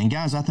face. And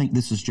guys, I think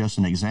this is just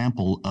an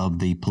example of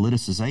the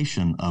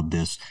politicization of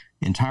this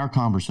entire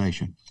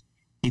conversation.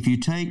 If you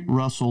take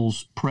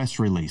Russell's press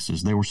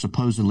releases, they were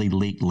supposedly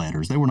leaked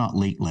letters. They were not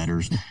leaked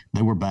letters.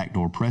 They were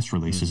backdoor press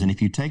releases. Mm-hmm. And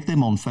if you take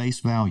them on face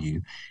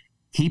value,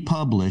 he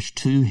published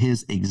to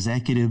his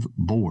executive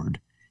board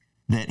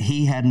that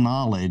he had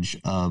knowledge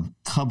of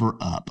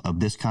cover-up of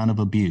this kind of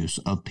abuse,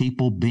 of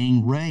people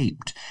being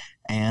raped,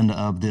 and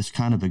of this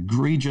kind of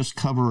egregious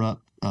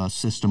cover-up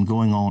system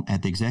going on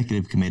at the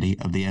executive committee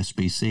of the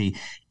SBC.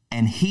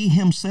 And he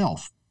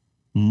himself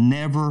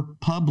never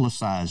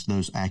publicized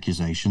those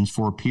accusations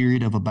for a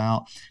period of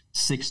about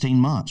 16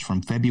 months,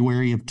 from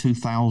February of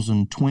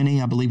 2020,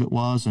 I believe it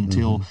was,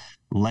 until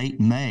late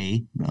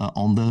May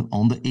on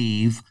the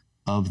eve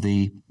of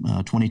the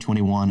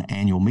 2021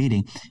 annual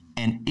meeting.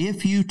 And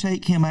if you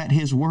take him at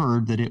his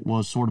word that it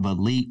was sort of a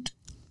leaked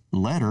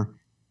letter,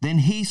 then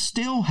he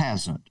still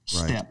hasn't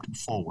stepped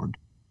forward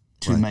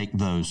to make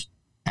those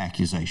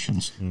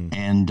accusations.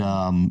 And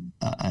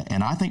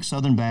I think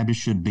Southern Baptists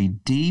should be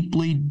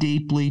deeply,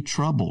 deeply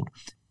troubled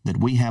that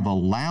we have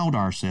allowed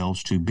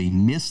ourselves to be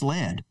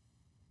misled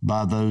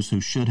by those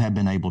who should have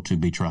been able to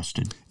be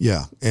trusted.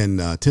 Yeah, and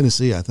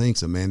Tennessee, I think,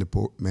 is a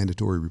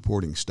mandatory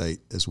reporting state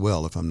as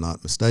well, if I'm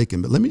not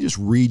mistaken. But let me just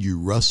read you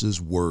Russ's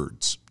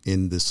words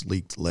in this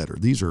leaked letter.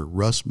 These are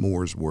Russ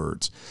Moore's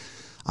words.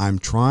 I'm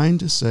trying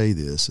to say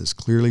this as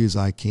clearly as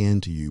I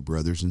can to you,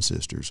 brothers and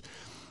sisters.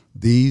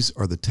 These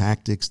are the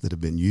tactics that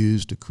have been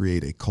used to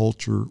create a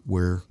culture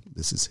where,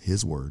 this is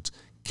his words,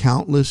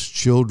 countless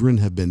children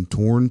have been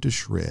torn to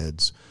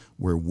shreds,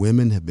 where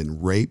women have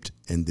been raped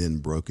and then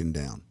broken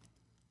down.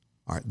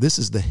 All right, this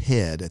is the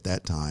head at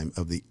that time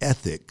of the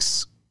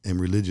Ethics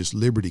and Religious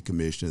Liberty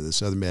Commission of the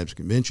Southern Baptist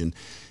Convention,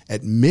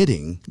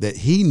 admitting that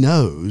he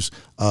knows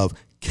of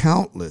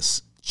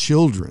countless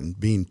children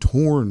being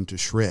torn to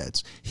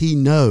shreds. He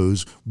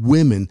knows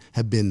women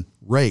have been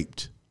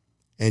raped,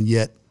 and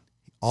yet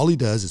all he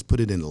does is put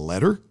it in a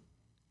letter,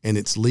 and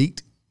it's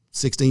leaked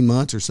 16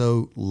 months or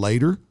so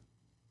later.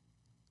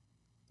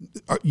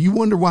 You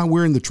wonder why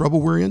we're in the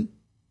trouble we're in?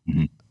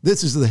 Mm-hmm.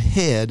 This is the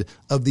head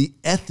of the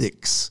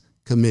Ethics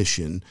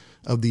Commission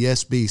of the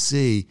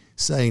SBC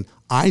saying,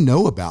 I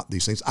know about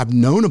these things. I've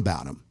known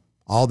about them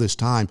all this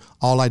time.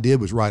 All I did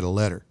was write a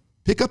letter.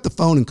 Pick up the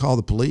phone and call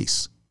the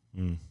police.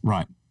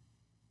 Right.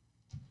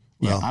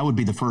 Yeah, I would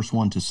be the first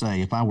one to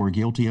say, if I were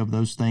guilty of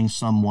those things,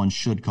 someone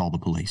should call the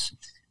police.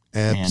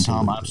 Absolutely. And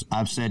Tom,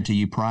 I've said to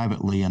you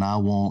privately, and I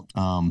won't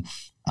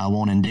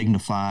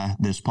indignify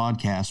this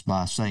podcast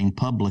by saying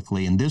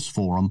publicly in this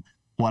forum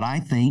what I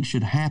think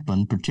should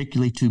happen,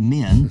 particularly to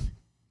men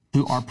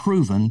who are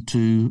proven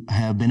to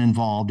have been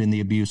involved in the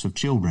abuse of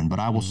children. But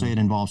I will say it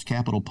involves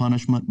capital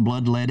punishment,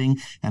 bloodletting,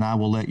 and I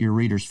will let your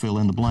readers fill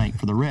in the blank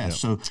for the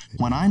rest. Yep. So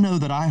when I know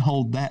that I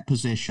hold that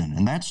position,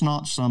 and that's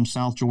not some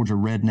South Georgia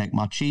redneck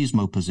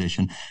machismo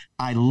position,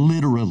 I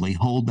literally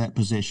hold that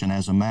position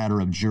as a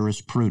matter of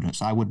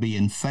jurisprudence. I would be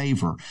in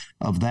favor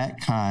of that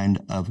kind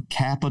of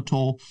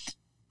capital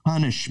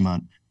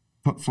punishment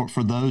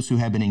for those who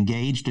have been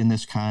engaged in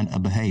this kind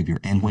of behavior.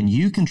 And when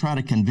you can try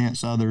to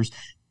convince others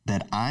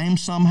that I'm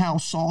somehow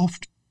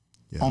soft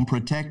on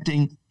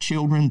protecting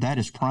children, that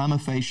is prima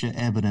facie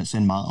evidence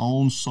in my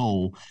own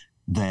soul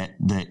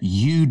that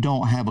you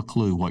don't have a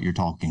clue what you're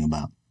talking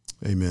about.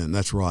 Amen.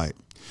 That's right.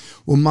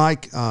 Well,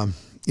 Mike,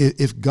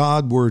 if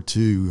God were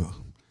to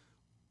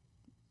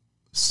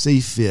see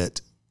fit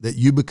that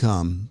you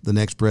become the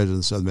next president of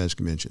the Southern Baptist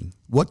Convention,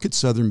 what could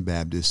Southern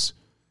Baptists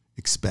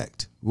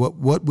expect?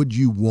 What would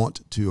you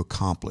want to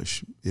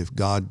accomplish if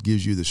God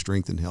gives you the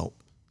strength and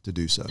help to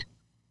do so?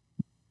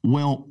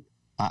 Well,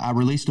 I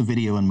released a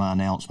video in my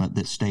announcement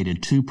that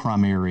stated two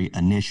primary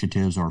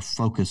initiatives or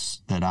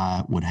focus that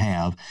I would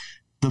have.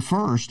 The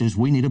first is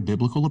we need a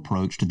biblical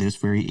approach to this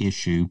very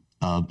issue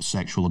of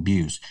sexual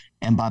abuse.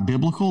 And by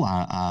biblical,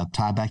 I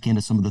tie back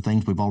into some of the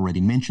things we've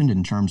already mentioned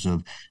in terms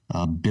of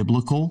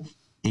biblical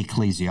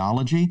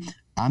ecclesiology.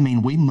 I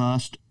mean, we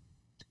must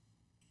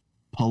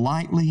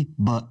politely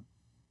but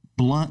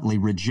bluntly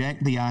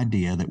reject the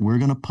idea that we're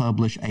going to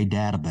publish a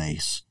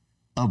database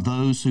of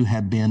those who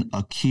have been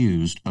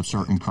accused of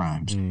certain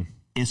crimes,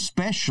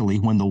 especially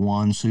when the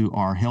ones who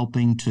are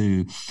helping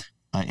to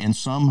in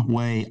some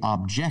way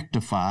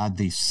objectify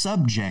the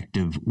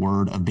subjective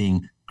word of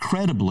being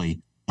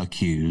credibly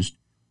accused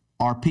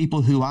are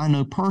people who I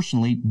know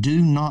personally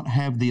do not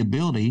have the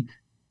ability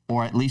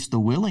or at least the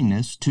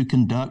willingness to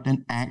conduct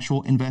an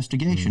actual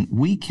investigation.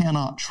 We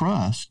cannot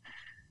trust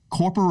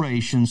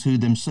corporations who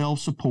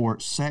themselves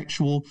support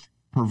sexual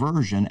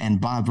perversion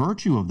and by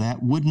virtue of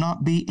that would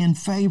not be in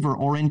favor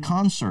or in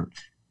concert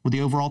with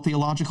the overall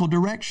theological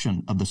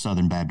direction of the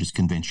Southern Baptist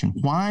Convention.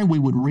 Why we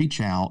would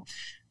reach out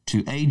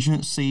to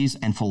agencies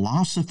and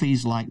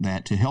philosophies like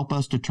that to help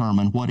us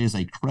determine what is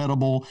a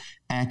credible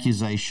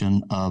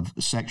accusation of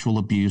sexual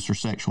abuse or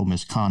sexual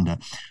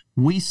misconduct.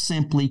 We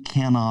simply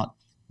cannot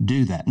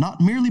do that,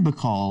 not merely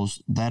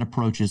because that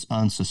approach is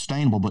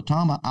unsustainable, but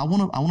Tom, I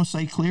want to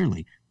say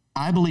clearly,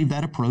 I believe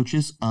that approach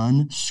is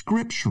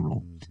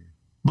unscriptural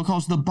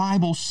because the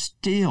Bible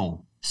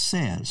still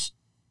says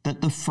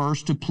that the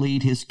first to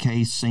plead his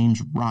case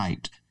seems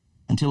right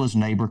until his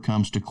neighbor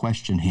comes to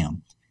question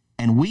him.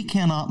 And we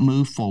cannot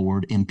move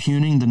forward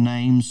impugning the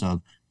names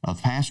of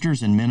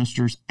pastors and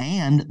ministers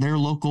and their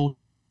local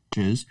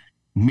churches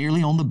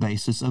merely on the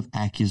basis of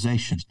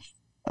accusations.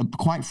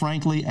 Quite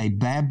frankly, a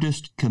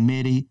Baptist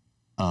committee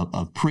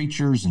of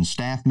preachers and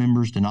staff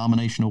members,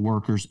 denominational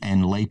workers,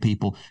 and lay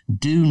people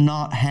do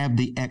not have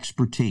the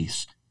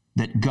expertise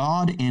that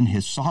God in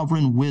his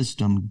sovereign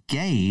wisdom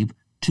gave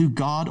to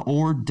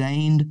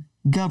God-ordained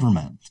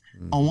government.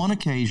 On one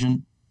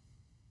occasion,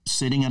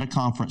 sitting at a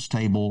conference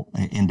table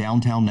in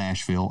downtown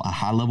Nashville, a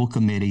high-level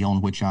committee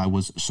on which I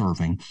was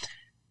serving,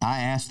 I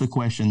asked the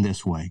question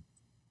this way: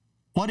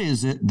 what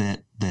is it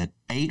that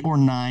 8 or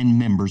 9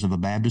 members of a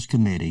Baptist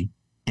committee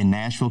in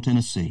Nashville,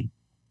 Tennessee,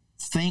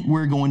 think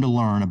we're going to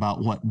learn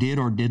about what did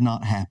or did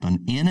not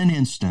happen in an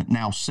instant,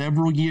 now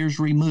several years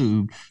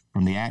removed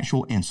from the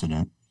actual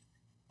incident,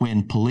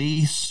 when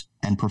police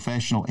and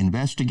professional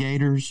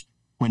investigators,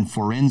 when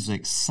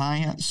forensic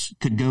science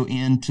could go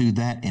into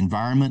that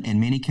environment in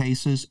many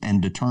cases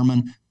and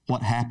determine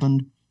what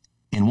happened?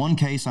 In one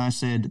case, I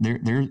said,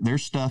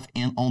 there's stuff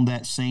on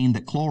that scene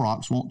that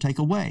Clorox won't take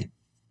away.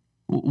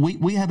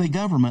 We have a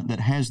government that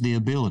has the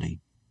ability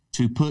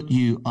to put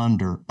you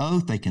under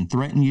oath. They can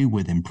threaten you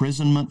with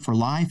imprisonment for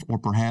life or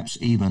perhaps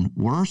even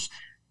worse.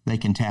 They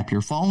can tap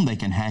your phone. They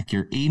can hack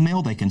your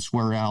email. They can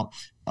swear out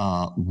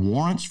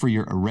warrants for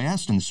your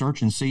arrest and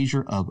search and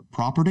seizure of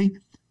property.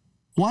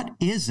 What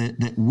is it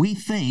that we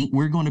think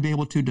we're going to be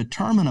able to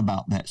determine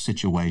about that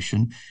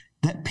situation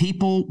that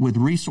people with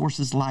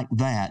resources like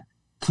that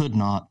could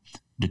not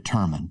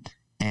determine?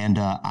 And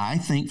I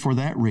think for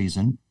that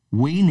reason,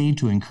 we need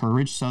to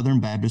encourage Southern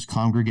Baptist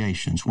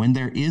congregations. When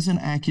there is an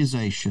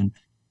accusation,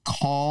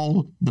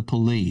 call the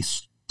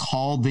police,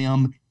 call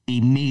them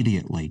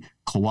immediately,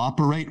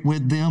 cooperate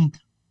with them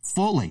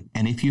fully.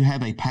 And if you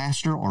have a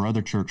pastor or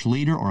other church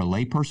leader or a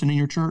layperson in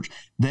your church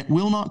that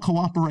will not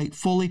cooperate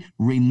fully,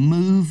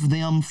 remove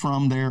them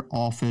from their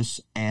office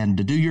and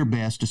to do your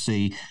best to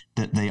see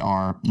that they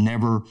are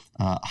never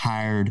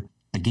hired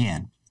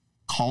again.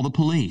 Call the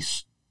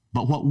police.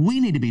 But what we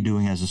need to be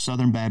doing as a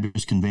Southern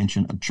Baptist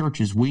Convention of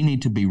churches, we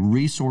need to be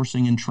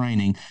resourcing and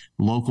training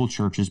local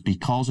churches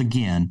because,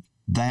 again,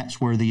 that's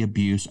where the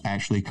abuse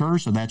actually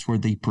occurs, so that's where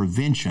the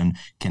prevention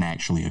can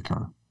actually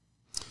occur.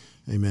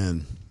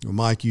 Amen. Well,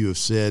 Mike, you have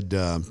said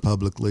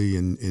publicly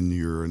in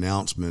your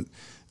announcement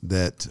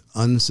that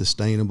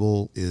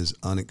unsustainable is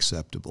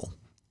unacceptable.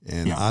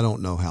 And yeah. I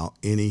don't know how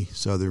any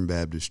Southern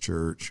Baptist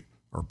church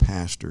or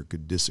pastor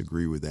could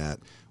disagree with that.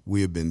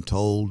 We have been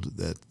told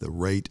that the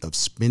rate of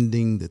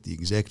spending that the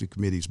executive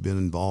committee has been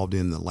involved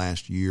in the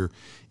last year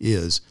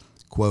is,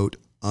 quote,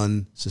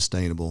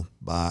 unsustainable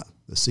by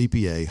the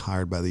CPA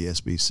hired by the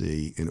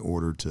SBC in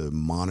order to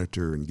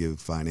monitor and give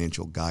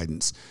financial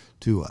guidance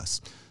to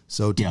us.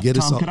 So to get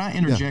Tom, us all, could I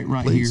interject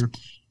right please. here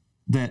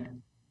that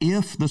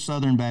if the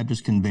Southern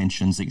Baptist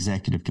Convention's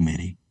executive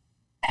committee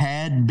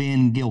had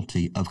been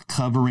guilty of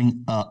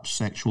covering up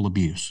sexual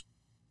abuse,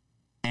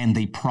 and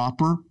the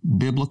proper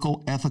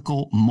biblical,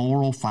 ethical,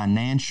 moral,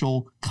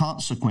 financial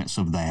consequence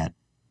of that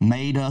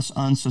made us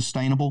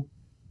unsustainable.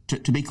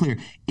 To be clear,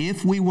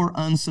 if we were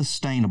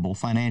unsustainable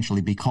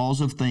financially because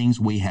of things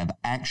we have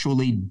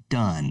actually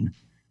done,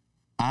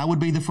 I would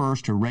be the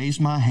first to raise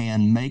my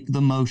hand, make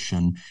the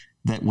motion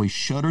that we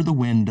shutter the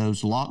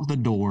windows, lock the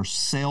door,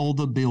 sell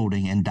the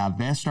building, and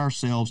divest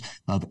ourselves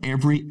of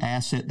every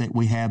asset that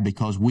we have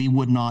because we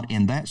would not,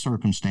 in that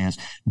circumstance,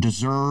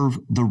 deserve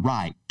the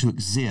right to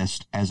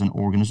exist as an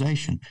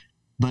organization.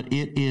 But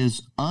it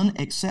is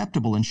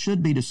unacceptable and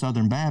should be to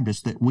Southern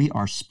Baptists that we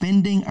are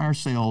spending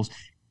ourselves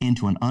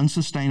into an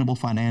unsustainable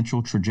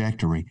financial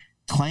trajectory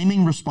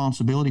claiming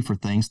responsibility for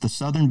things the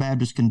Southern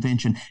Baptist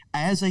Convention,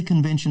 as a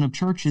convention of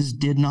churches,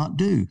 did not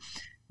do.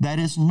 That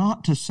is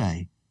not to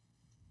say,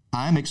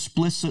 I'm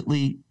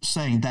explicitly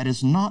saying that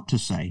is not to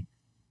say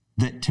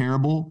that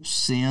terrible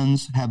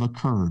sins have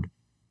occurred.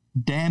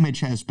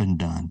 Damage has been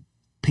done.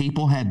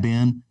 People have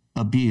been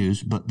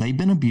abused, but they've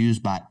been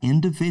abused by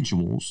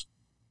individuals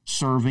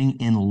serving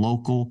in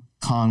local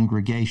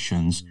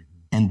congregations.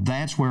 And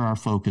that's where our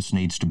focus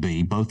needs to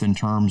be, both in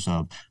terms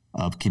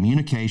of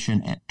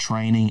communication,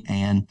 training,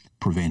 and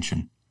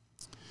prevention.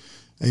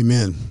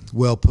 Amen.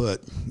 Well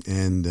put.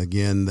 And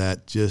again,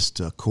 that just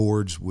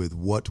accords with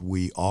what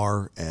we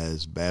are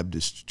as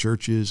Baptist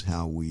churches,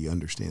 how we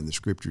understand the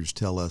Scriptures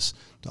tell us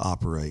to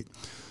operate.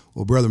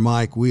 Well, Brother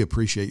Mike, we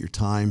appreciate your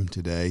time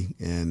today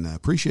and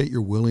appreciate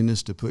your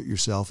willingness to put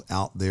yourself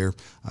out there.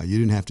 You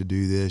didn't have to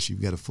do this.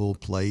 You've got a full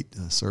plate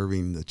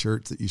serving the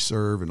church that you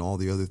serve and all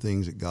the other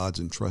things that God's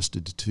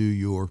entrusted to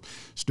your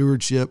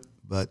stewardship.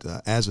 But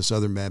as a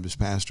Southern Baptist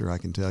pastor, I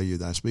can tell you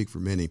that I speak for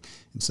many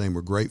in saying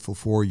we're grateful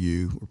for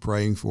you. We're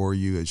praying for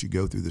you as you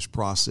go through this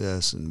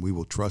process, and we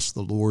will trust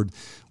the Lord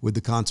with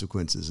the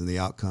consequences and the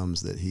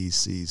outcomes that He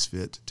sees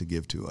fit to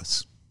give to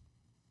us.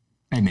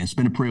 Amen. It's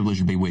been a privilege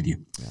to be with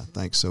you. Yeah,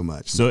 thanks so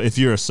much. So if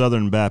you're a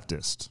Southern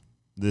Baptist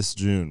this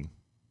June,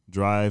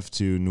 drive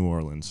to New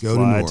Orleans,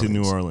 fly to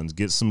New Orleans,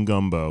 get some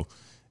gumbo,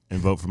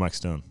 and vote for Mike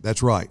Stone.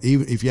 That's right.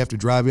 Even if you have to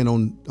drive in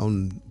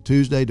on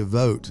Tuesday to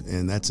vote,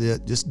 and that's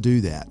it, just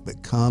do that.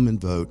 But come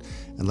and vote,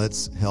 and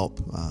let's help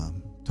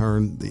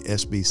turn the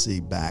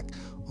SBC back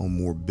on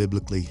more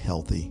biblically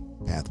healthy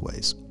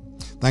pathways.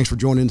 Thanks for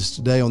joining us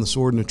today on The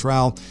Sword and the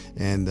Trowel,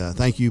 and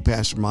thank you,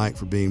 Pastor Mike,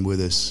 for being with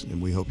us, and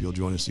we hope you'll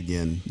join us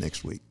again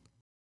next week.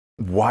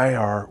 Why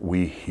are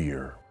we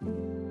here?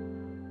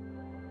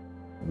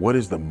 What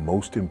is the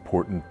most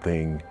important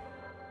thing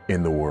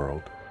in the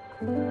world?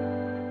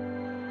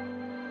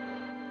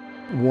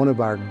 One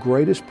of our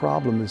greatest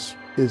problems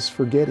is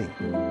forgetting.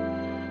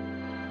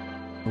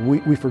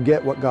 We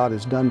forget what God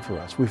has done for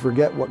us. We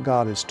forget what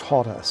God has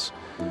taught us.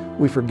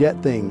 We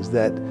forget things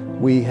that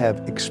we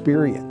have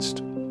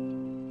experienced.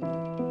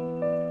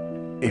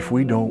 If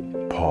we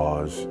don't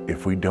pause,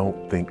 if we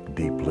don't think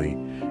deeply,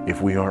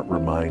 if we aren't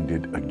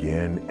reminded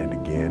again and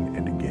again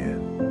and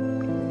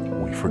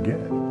again, we forget.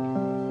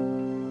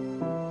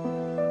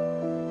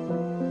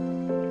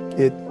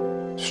 It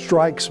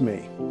strikes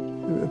me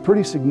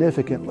pretty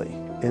significantly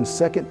in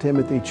 2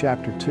 Timothy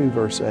chapter 2,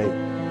 verse 8,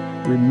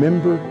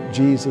 remember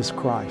Jesus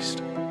Christ.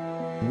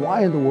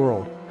 Why in the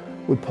world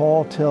would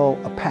Paul tell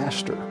a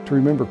pastor to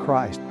remember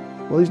Christ?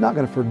 Well, he's not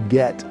going to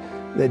forget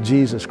that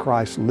Jesus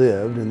Christ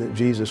lived and that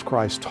Jesus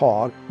Christ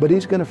taught, but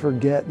he's going to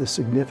forget the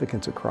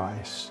significance of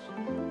Christ.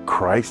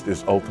 Christ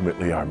is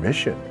ultimately our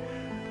mission.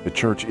 The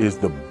church is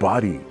the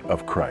body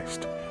of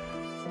Christ.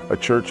 A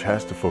church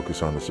has to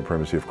focus on the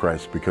supremacy of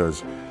Christ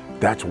because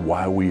that's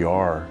why we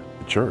are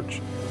the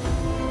church.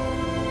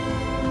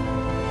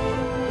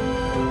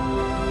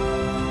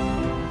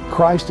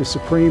 Christ is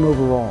supreme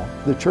over all.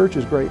 The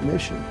church's great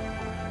mission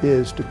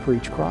is to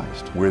preach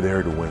Christ. We're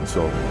there to win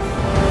souls.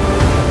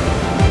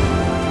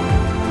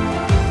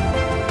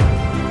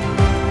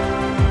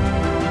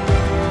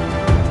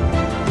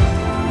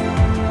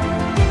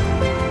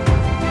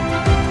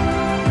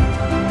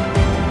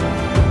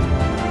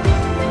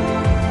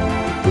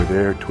 We're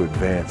there to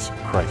advance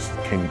Christ's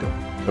kingdom.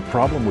 The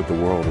problem with the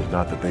world is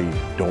not that they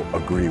don't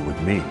agree with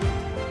me.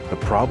 The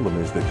problem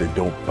is that they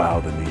don't bow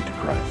the knee to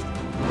Christ.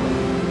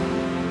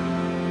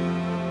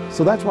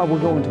 So that's why we're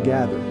going to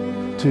gather,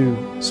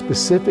 to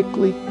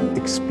specifically,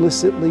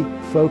 explicitly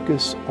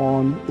focus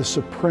on the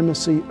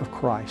supremacy of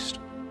Christ,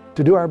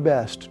 to do our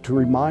best to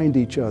remind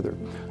each other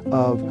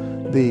of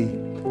the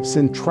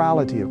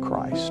centrality of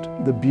Christ,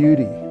 the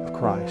beauty of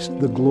Christ,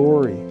 the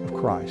glory of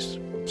Christ.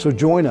 So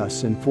join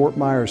us in Fort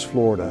Myers,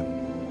 Florida,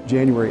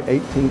 January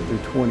 18th through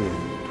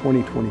 20th,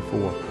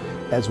 2024,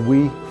 as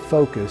we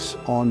focus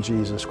on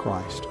Jesus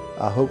Christ.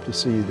 I hope to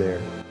see you there.